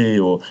velocity,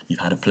 or you've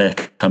had a player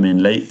come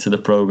in late to the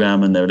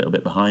program and they're a little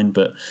bit behind.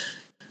 But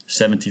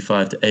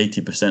 75 to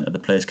 80% of the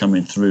players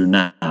coming through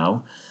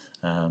now,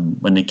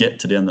 when they get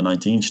to the under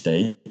 19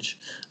 stage,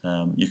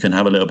 you can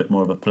have a little bit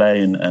more of a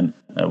play and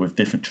with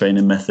different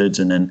training methods.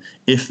 And then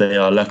if they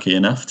are lucky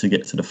enough to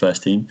get to the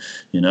first team,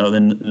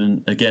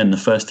 then again, the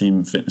first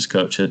team fitness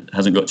coach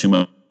hasn't got too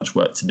much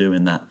work to do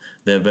in that.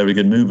 They're very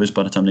good movers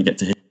by the time they get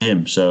to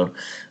him. So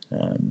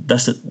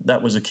that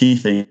was a key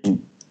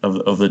thing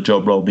of the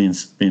job role being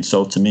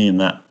sold to me, in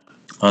that,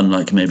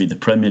 unlike maybe the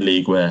Premier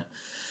League where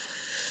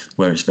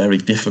it's very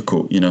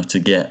difficult, to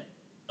get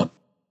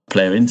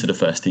player into the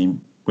first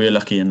team. We're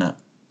lucky in that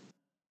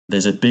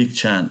there's a big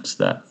chance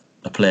that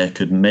a player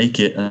could make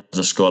it as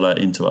a scholar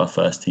into our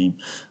first team,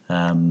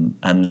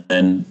 and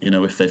then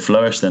if they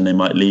flourish, then they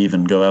might leave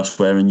and go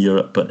elsewhere in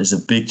Europe. But there's a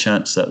big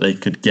chance that they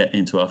could get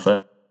into our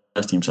first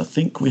team. So I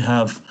think we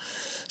have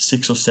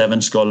 6 or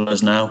 7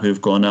 scholars now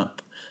who've gone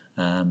up,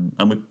 and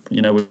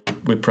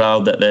we're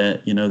proud that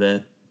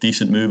they're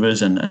decent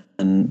movers, and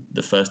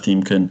the first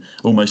team can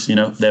almost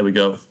there we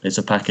go. It's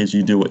a package.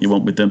 You do what you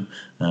want with them.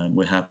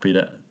 We're happy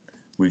that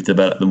we've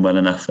developed them well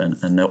enough,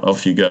 and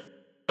off you go.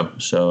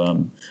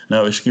 So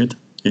no, it's good.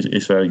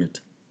 It's very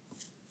good.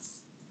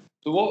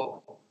 So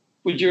what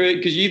would you?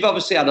 Because you've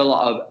obviously had a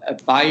lot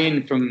of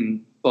buy-in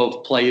from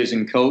both players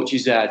and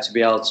coaches there to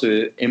be able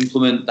to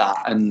implement that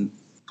and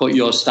put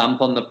your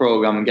stamp on the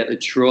program and get the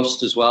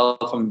trust as well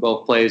from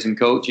both players and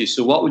coaches.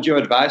 So what would your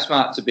advice,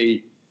 Mark, to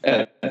be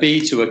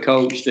to a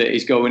coach that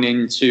is going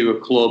into a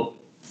club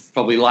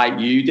probably like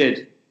you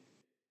did?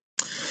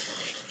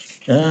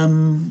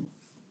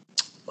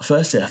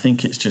 Firstly, I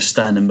think it's just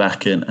standing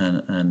back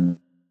and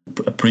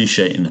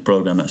appreciating the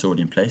program that's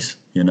already in place,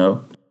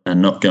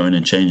 and not going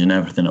and changing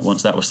everything at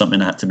once. That was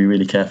something I had to be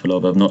really careful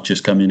of not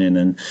just coming in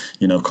and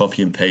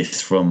copy and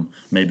paste from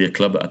maybe a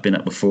club that I've been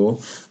at before,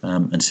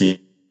 and seeing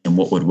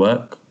what would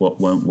work, what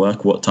won't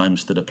work, what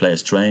times do the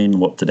players train,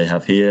 what do they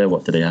have here,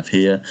 what do they have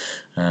here.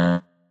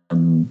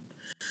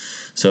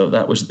 So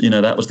that was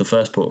the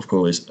first port of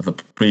call, is of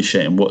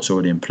appreciating what's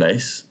already in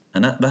place,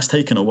 and that's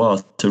taken a while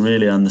to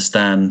really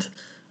understand.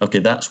 Okay,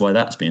 that's why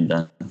that's being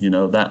done.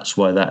 That's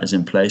why that is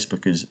in place,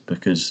 because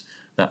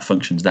that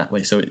functions that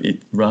way. So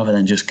it rather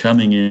than just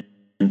coming in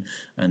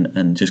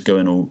and just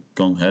going all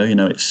gung ho,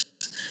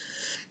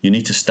 you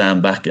need to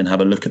stand back and have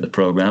a look at the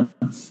program.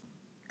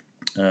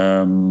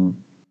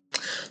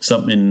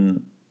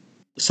 Something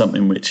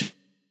which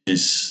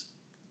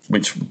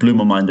blew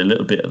my mind a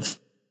little bit at the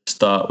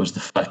start was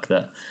the fact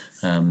that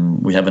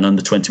we have an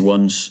under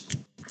 21s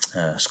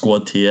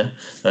squad here,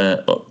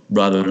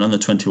 rather an under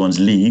 21s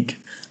league.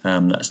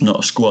 That's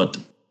not a squad.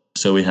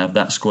 So we have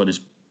that squad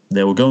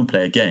they will go and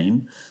play a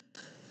game,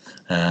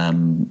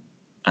 and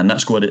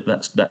that squad,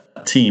 that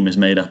team is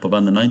made up of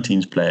under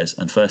 19s players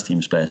and first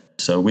teams players.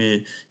 So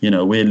we're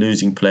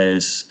losing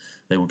players.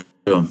 They will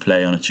go and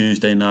play on a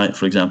Tuesday night,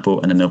 for example,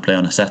 and then they'll play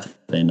on a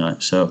Saturday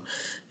night. So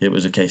it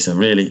was a case of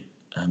really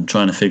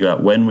trying to figure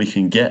out when we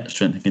can get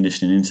strength and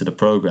conditioning into the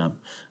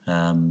program.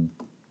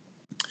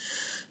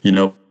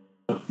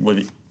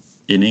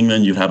 In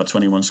England, you have a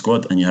 21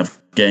 squad and you have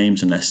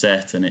games and they're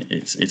set, and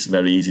it's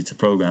very easy to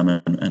program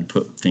and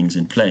put things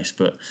in place.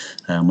 But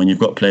when you've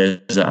got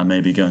players that are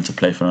maybe going to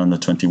play for under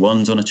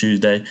 21s on a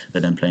Tuesday,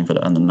 they're then playing for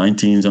the under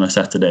 19s on a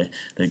Saturday,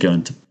 they're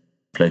going to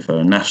play for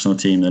a national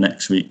team the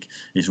next week,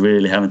 is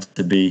really having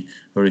to be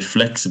very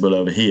flexible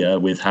over here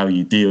with how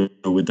you deal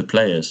with the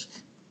players.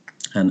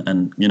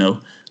 And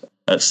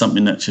that's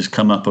something that's just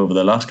come up over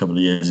the last couple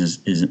of years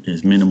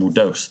is minimal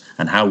dose,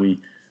 and how we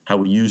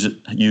use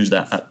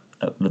that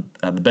at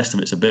the best of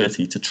its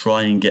ability to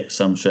try and get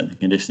some strength and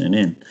conditioning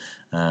in.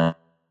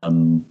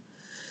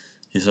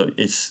 So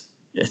it's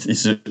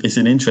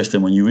an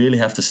interesting one. You really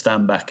have to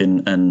stand back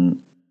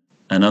and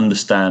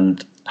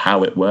understand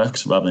how it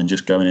works, rather than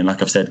just going in,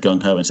 like I've said,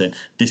 gung ho and saying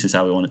this is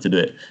how we wanted to do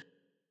it.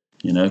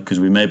 Because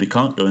we maybe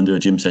can't go and do a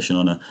gym session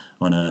on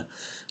a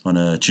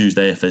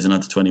Tuesday if there's an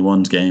under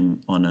 21s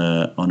game on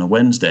a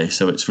Wednesday.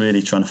 So it's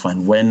really trying to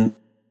find where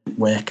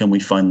can we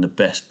find the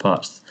best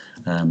parts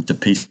to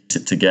piece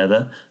it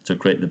together to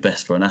create the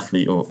best for an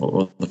athlete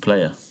or the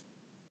player. I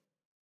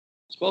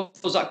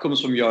suppose that comes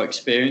from your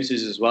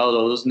experiences as well,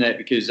 though, doesn't it?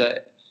 Because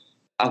I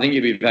think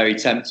it'd be very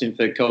tempting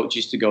for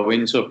coaches to go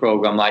into a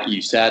program like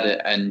you said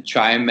and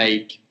try and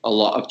make a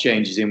lot of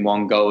changes in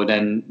one go, and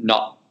then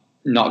not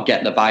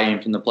get the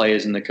buy-in from the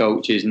players and the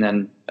coaches, and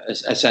then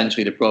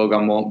essentially the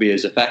program won't be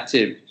as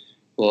effective.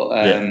 But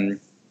I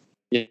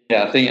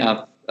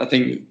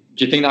think.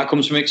 Do you think that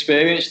comes from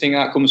experience? Do you think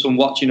that comes from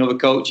watching other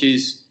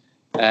coaches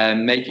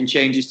making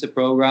changes to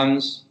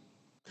programs?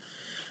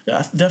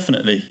 Yeah,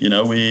 definitely.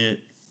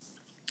 We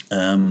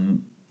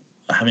having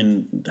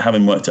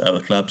worked at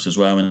other clubs as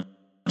well, and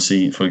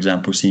seeing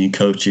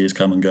coaches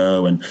come and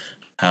go and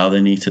how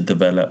they need to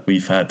develop.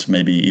 We've had,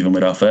 maybe even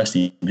with our first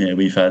team here,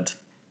 we've had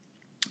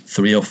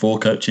 3 or 4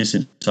 coaches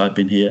since I've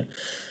been here.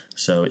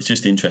 So it's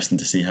just interesting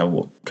to see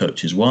what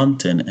coaches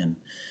want and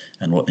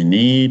what they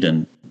need,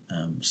 and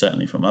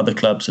certainly from other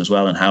clubs as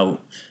well, and how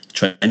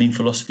training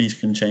philosophies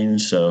can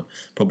change. So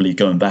probably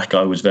going back,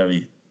 I was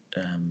very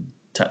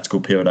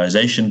tactical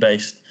periodization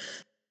based,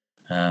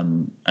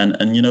 and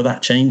that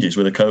changes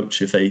with a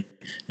coach. If they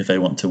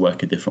want to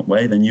work a different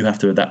way, then you have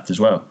to adapt as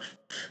well.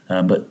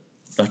 But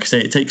like I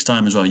say, it takes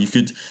time as well. You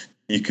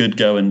could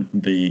go and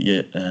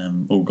be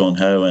all gung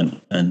ho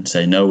and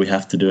say no, we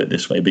have to do it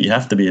this way, but you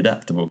have to be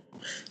adaptable.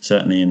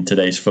 Certainly in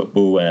today's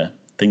football, where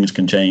things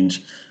can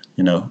change,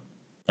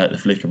 at the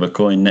flick of a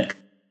coin. Next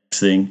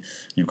thing,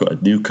 you've got a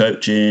new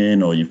coach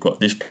in, or you've got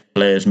this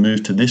player's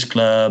moved to this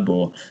club,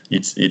 or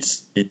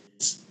it's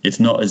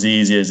not as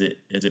easy as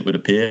it would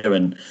appear.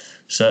 And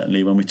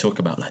certainly when we talk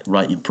about like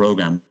writing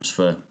programs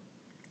for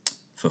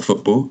for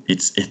football,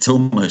 it's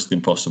almost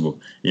impossible.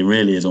 It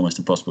really is almost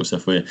impossible. So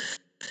if we're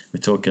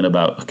talking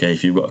about, okay,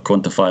 if you've got a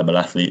quantifiable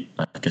athlete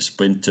like a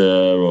sprinter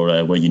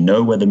or where you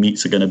know where the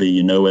meets are going to be,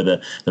 you know where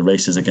the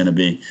races are going to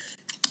be,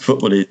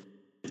 football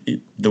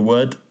the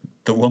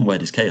one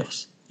word is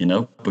chaos,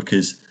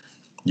 because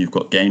you've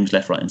got games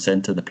left, right and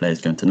centre. The players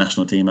going to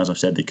national team, as I've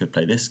said, they could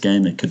play this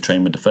game, they could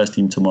train with the first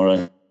team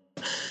tomorrow.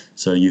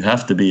 So you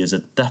have to be as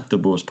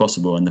adaptable as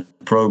possible, and the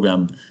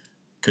programme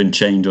can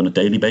change on a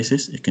daily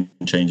basis. It can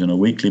change on a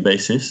weekly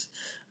basis.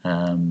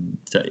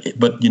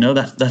 But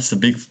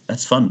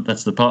that's fun.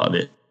 That's the part of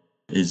it,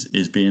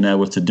 is being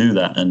able to do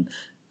that. And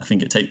I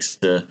think it takes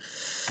a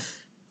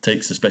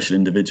special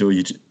individual.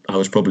 I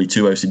was probably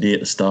too OCD at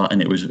the start,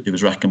 and it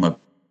was racking my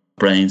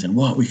brains. And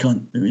we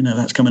can't,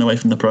 that's coming away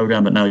from the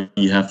program. But now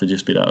you have to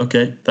just be like,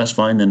 okay, that's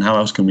fine. Then how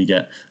else can we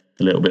get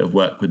a little bit of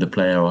work with the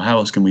player, or how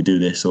else can we do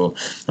this? Or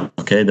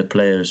okay, the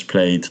player has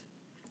played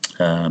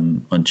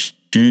on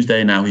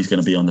Tuesday. Now he's going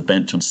to be on the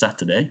bench on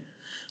Saturday,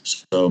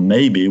 so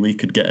maybe we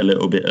could get a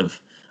little bit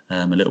of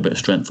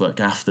strength work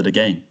after the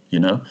game,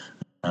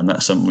 and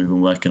that's something we've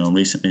been working on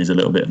recently, is a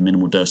little bit of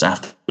minimal dose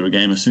after a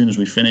game. As soon as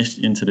we finish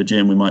into the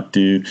gym, we might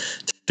do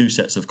 2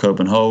 sets of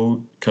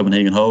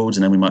Copenhagen holds,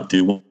 and then we might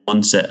do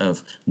 1 set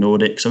of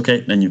Nordics.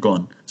 Okay, then you're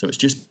gone. So it's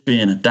just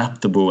being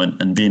adaptable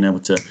and being able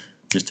to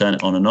just turn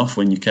it on and off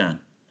when you can.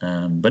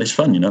 But it's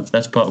fun,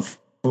 that's part of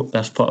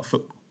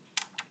football.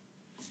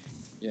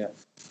 Yeah,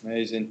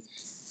 amazing.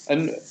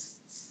 And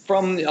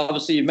from,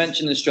 obviously you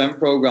mentioned the strength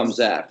programs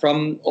there,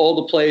 from all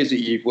the players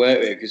that you've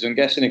worked with, because I'm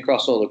guessing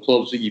across all the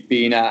clubs that you've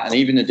been at, and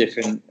even the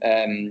different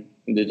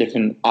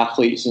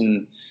athletes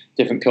and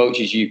different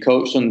coaches you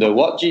coached under,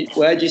 where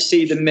do you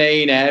see the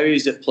main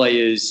areas that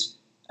players,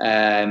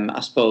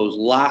 I suppose,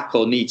 lack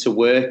or need to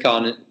work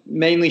on,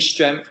 mainly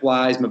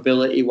strength-wise,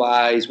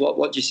 mobility-wise?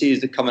 What do you see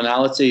as the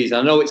commonalities?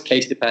 I know it's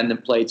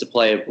case-dependent, player to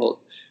player, but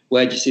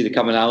where do you see the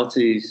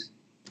commonalities?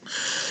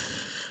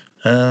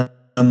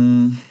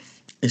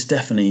 It's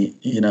definitely,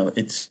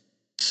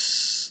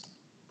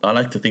 I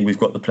like to think we've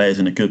got the players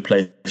in a good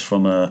place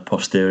from a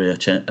posterior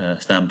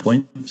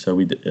standpoint. So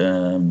we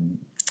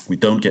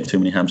don't get too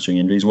many hamstring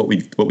injuries. What we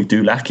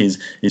do lack is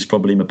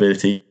probably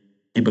mobility,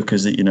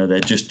 because they're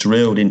just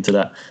drilled into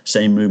that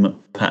same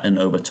movement pattern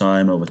over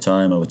time,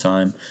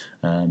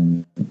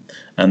 and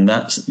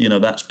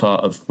that's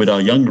part of, with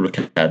our younger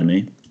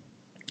academy.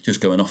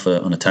 Just going off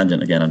on a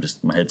tangent again,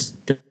 my head's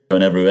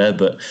going everywhere,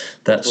 but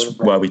that's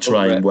why we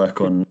try and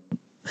work on.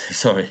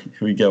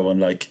 We go on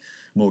like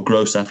more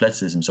gross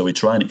athleticism. So we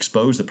try and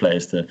expose the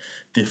players to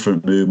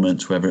different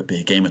movements, whether it be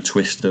a game of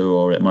Twister,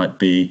 or it might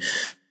be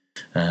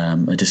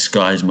a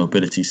disguised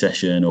mobility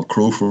session, or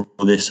crawl for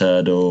this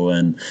hurdle.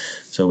 And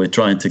so we're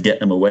trying to get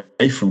them away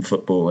from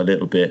football a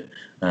little bit,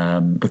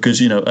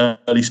 because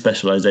early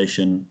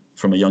specialisation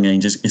from a young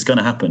age is going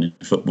to happen in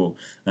football,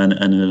 and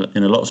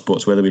in a lot of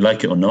sports, whether we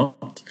like it or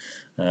not.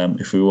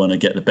 If we want to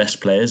get the best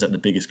players at the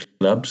biggest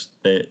clubs,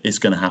 it's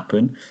going to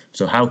happen.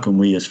 So how can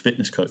we as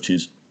fitness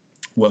coaches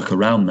work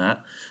around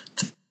that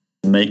to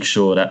make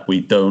sure that we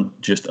don't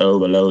just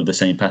overload the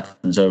same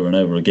patterns over and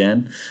over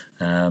again?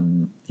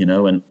 And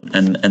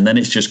then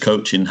it's just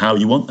coaching how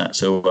you want that.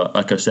 So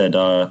like I said,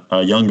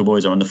 our younger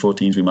boys are under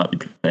 14s. We might be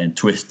playing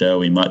Twister.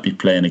 We might be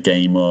playing a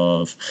game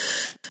of,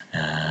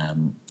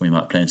 we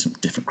might be playing some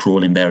different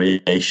crawling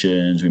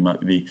variations. We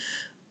might be,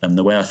 and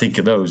the way I think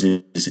of those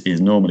is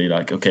normally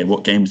like, okay,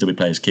 what games do we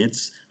play as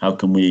kids? How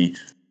can we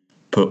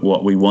put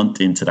what we want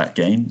into that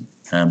game?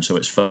 So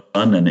it's fun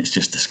and it's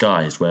just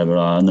disguised, where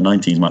our under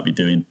 19s might be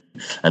doing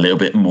a little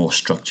bit more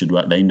structured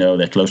work. They know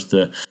they're close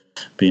to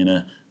being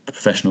a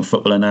professional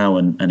footballer now,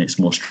 and it's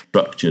more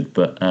structured.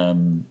 But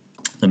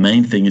the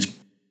main thing is,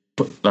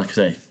 like I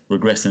say,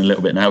 regressing a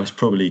little bit now, is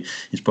probably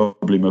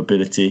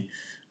mobility,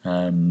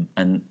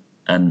 and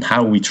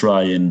how we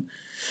try and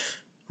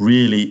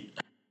really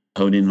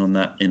hone in on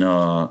that in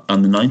our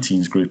under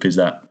 19s group is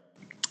that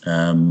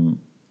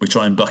we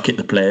try and bucket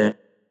the players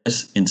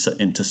in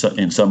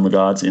some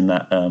regards, in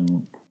that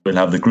we'll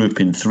have the group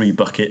in 3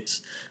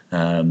 buckets.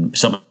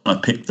 Something I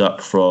picked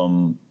up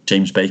from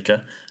James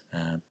Baker,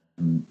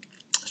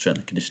 strength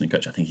and conditioning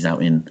coach. I think he's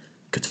out in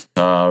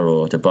Qatar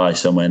or Dubai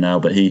somewhere now,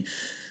 but he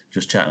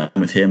just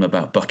chatting with him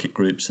about bucket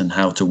groups and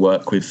how to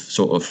work with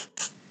sort of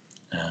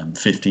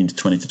 15 to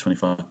 20 to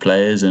 25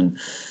 players, and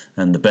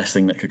the best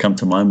thing that could come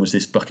to mind was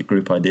this bucket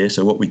group idea.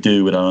 So what we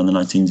do with our under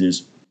 19s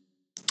is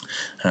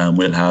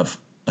we'll have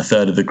a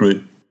third of the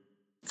group,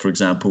 for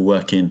example,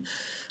 working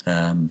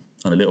on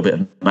a little bit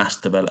of mass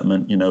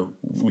development.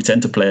 We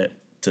tend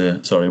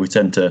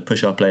to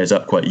push our players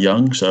up quite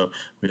young, so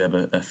we'd have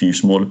a few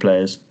smaller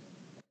players,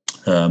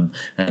 and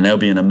they'll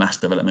be in a mass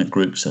development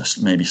group, so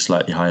maybe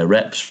slightly higher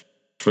reps.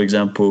 For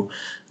example,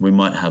 we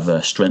might have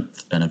an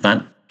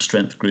advanced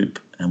strength group,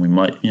 and we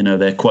might,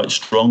 they're quite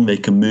strong, they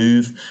can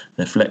move,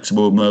 they're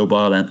flexible,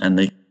 mobile, and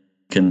they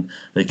can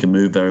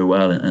move very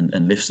well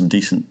and lift some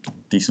decent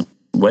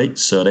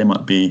weights, so they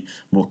might be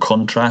more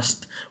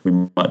contrast. We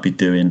might be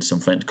doing some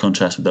French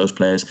contrast with those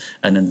players,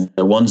 and then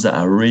the ones that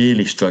are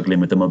really struggling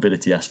with the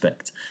mobility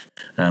aspect,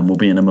 we'll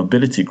be in a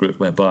mobility group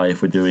whereby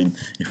if we're doing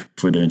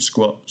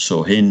squats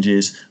or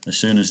hinges, as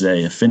soon as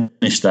they have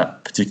finished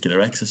that particular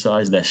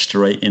exercise, they're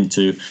straight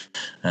into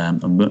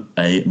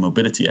a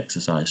mobility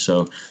exercise.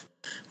 So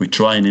we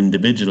try and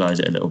individualize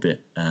it a little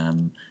bit,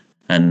 and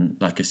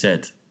like I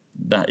said,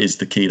 that is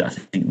the key that I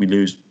think we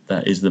lose.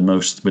 That is the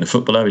most with a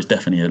footballer, is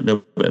definitely a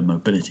little bit of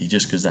mobility,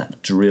 just because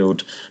that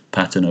drilled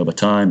pattern over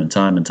time and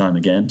time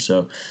again.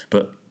 So,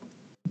 but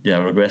yeah,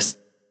 I regress.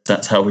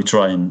 That's how we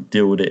try and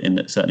deal with it.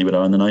 Certainly with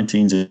our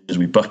under-19s, is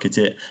we bucket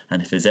it.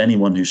 And if there's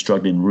anyone who's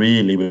struggling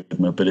really with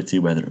mobility,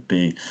 whether it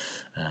be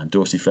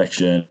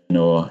dorsiflexion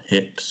or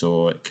hips,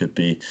 or it could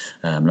be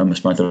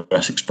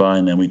lumbar-spinothoracic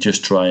spine, then we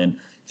just try and,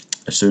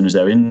 as soon as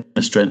they're in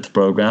the strength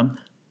program,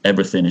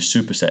 everything is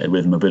supersetted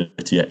with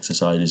mobility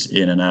exercises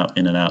in and out,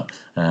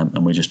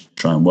 and we just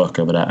try and work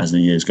over that as the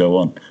years go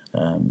on.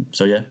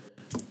 So yeah,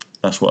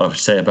 that's what I would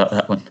say about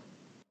that one.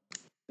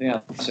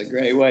 Yeah, that's a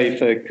great way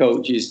for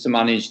coaches to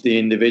manage the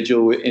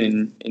individual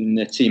in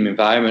the team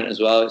environment as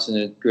well. It's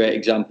a great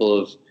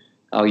example of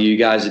how you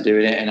guys are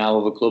doing it and how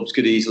other clubs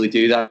could easily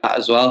do that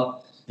as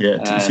well. Yeah,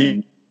 it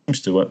seems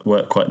to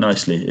work quite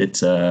nicely.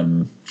 It's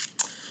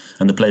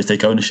and the players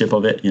take ownership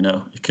of it.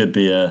 It could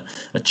be a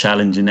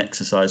challenging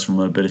exercise from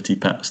a mobility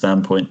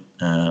standpoint.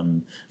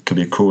 It could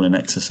be a crawling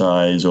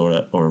exercise or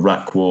a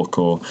rack walk.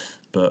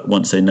 But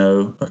once they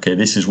know, okay,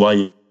 this is why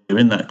you're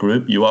in that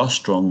group, you are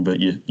strong,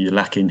 but you're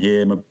lacking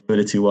here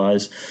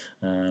mobility-wise.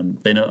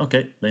 They know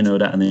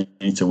that, and they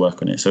need to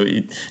work on it. So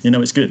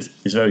it's good.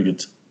 It's very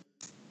good.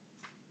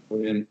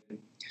 Brilliant.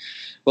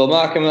 Well,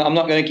 Mark, I'm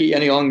not going to keep you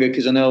any longer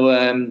because I know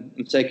I'm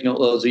taking up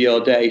loads of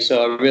your day.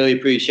 So I really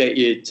appreciate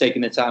you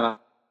taking the time out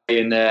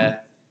and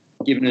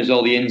giving us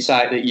all the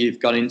insight that you've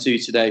gone into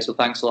today. So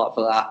thanks a lot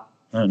for that.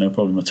 Oh, no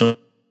problem at all.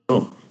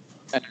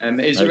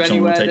 Is there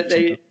anywhere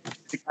that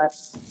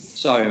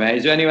Sorry, mate.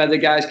 Is there anywhere the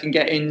guys can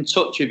get in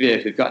touch with you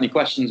if you've got any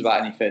questions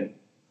about anything?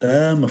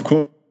 Of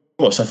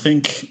course. I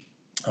think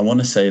I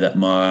want to say that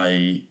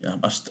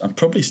I'm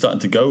probably starting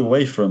to go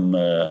away from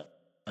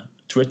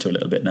Twitter a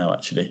little bit now,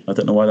 actually. I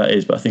don't know why that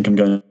is, but I think I'm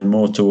going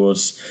more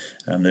towards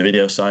the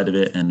video side of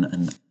it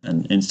and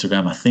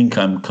Instagram. I think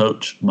I'm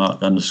Coach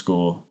Mark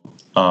 _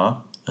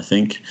 R. I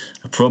think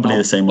probably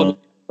the same one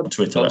on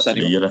Twitter.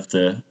 Actually, you'll have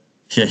to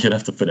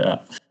put it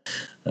up.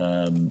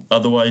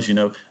 Otherwise,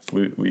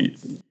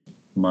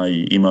 my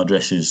email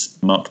address is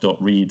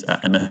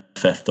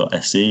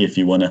mark.reed@mff.se. If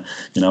you want to,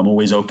 I'm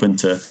always open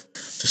to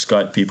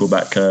Skype people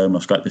back home.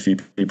 I've Skyped a few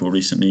people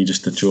recently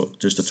just to talk,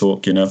 just to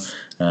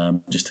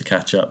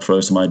catch up, throw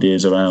some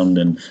ideas around,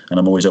 and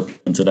I'm always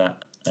open to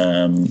that.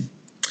 And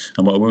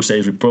what I will say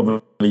is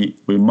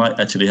we might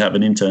actually have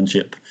an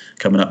internship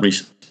coming up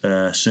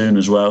soon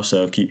as well.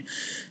 So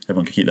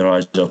everyone can keep their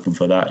eyes open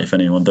for that if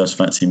anyone does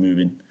fancy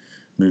moving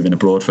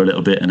abroad for a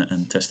little bit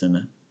and testing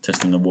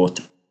the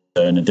water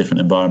in a different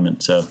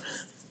environment. So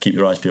keep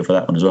your eyes peeled for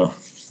that one as well.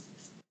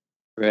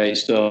 Great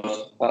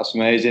stuff. That's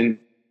amazing.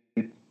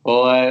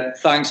 Well,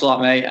 thanks a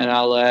lot, mate, and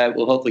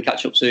we'll hopefully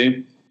catch up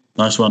soon.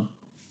 Nice one.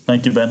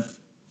 Thank you, Ben.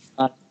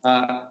 Bye.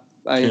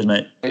 Cheers,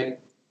 mate.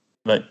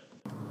 Bye.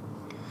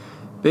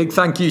 Big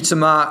thank you to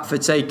Mark for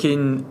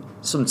taking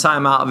some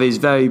time out of his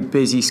very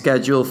busy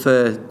schedule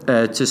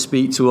to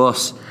speak to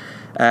us.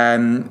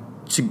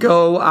 To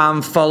go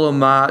and follow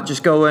Mark,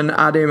 just go and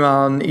add him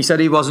on. He said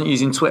he wasn't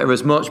using Twitter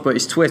as much, but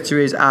his Twitter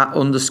is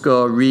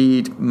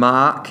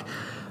 @_ReedMark.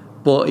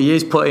 But he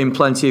is putting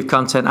plenty of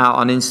content out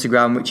on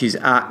Instagram, which is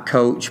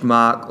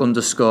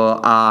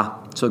 @CoachMark_R.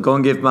 So go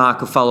and give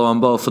Mark a follow on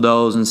both of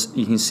those, and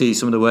you can see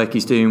some of the work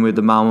he's doing with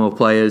the Malmo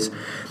players.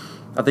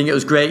 I think it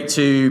was great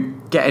to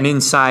get an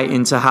insight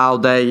into how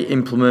they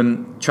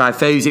implement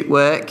triphasic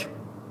work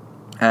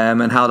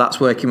and how that's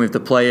working with the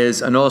players,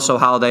 and also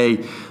how they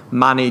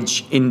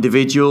manage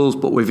individuals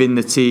but within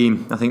the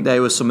team. I think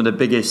they were some of the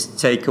biggest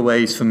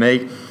takeaways for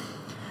me.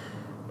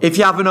 If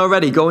you haven't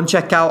already, go and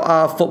check out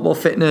our Football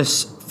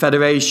Fitness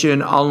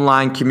Federation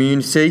online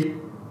community.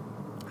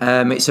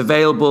 It's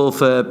available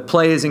for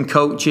players and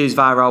coaches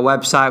via our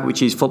website,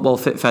 which is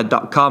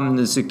footballfitfed.com.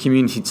 There's a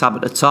community tab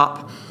at the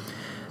top.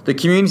 The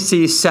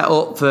community is set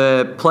up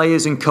for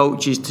players and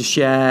coaches to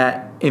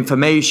share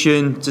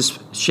information, to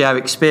share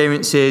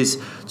experiences,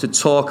 to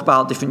talk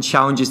about different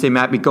challenges they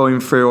might be going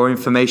through or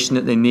information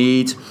that they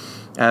need.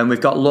 We've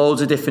got loads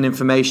of different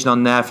information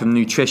on there, from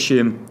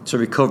nutrition to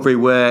recovery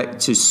work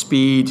to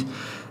speed,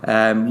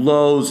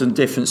 loads and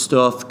different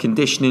stuff,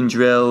 conditioning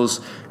drills.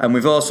 And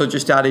we've also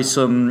just added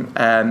some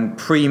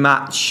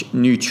pre-match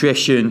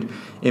nutrition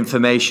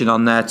information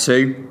on there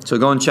too. So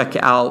go and check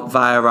it out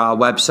via our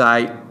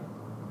website.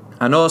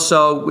 And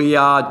also, we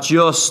are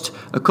just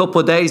a couple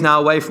of days now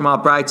away from our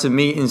Brighton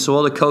meeting. So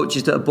all the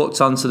coaches that are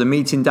booked onto the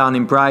meeting down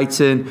in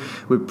Brighton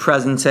with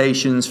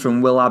presentations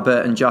from Will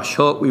Abbott and Josh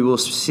Hook, we will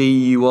see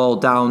you all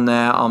down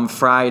there on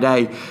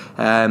Friday.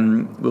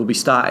 We'll be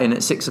starting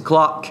at 6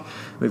 o'clock.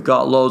 We've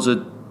got loads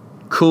of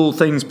cool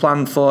things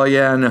planned for you,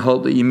 and I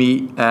hope that you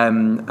meet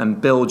and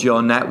build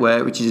your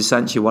network, which is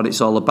essentially what it's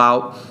all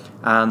about.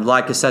 And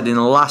like I said in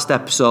the last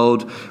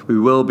episode, we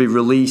will be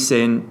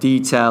releasing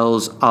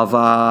details of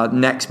our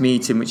next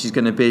meeting, which is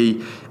going to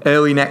be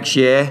early next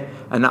year,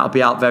 and that'll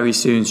be out very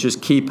soon. So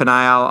just keep an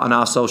eye out on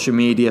our social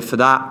media for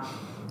that.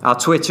 Our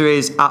Twitter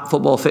is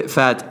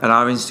 @FootballFitFed, and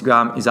our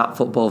Instagram is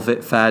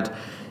 @FootballFitFed.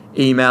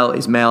 Email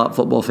is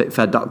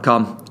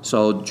mail@footballfitfed.com.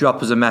 So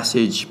drop us a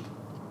message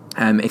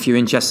if you're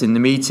interested in the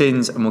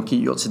meetings, and we'll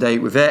keep you up to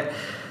date with it.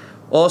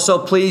 Also,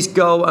 please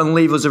go and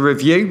leave us a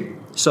review.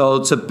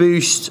 So to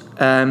boost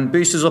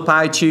us up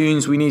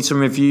iTunes, we need some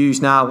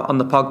reviews now on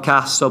the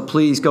podcast. So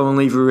please go and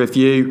leave a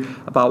review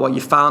about what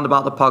you found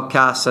about the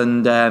podcast.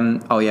 And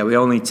we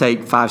only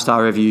take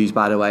 5-star reviews,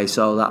 by the way.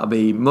 So that'll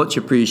be much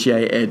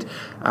appreciated.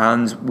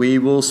 And we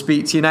will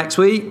speak to you next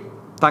week.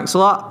 Thanks a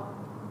lot.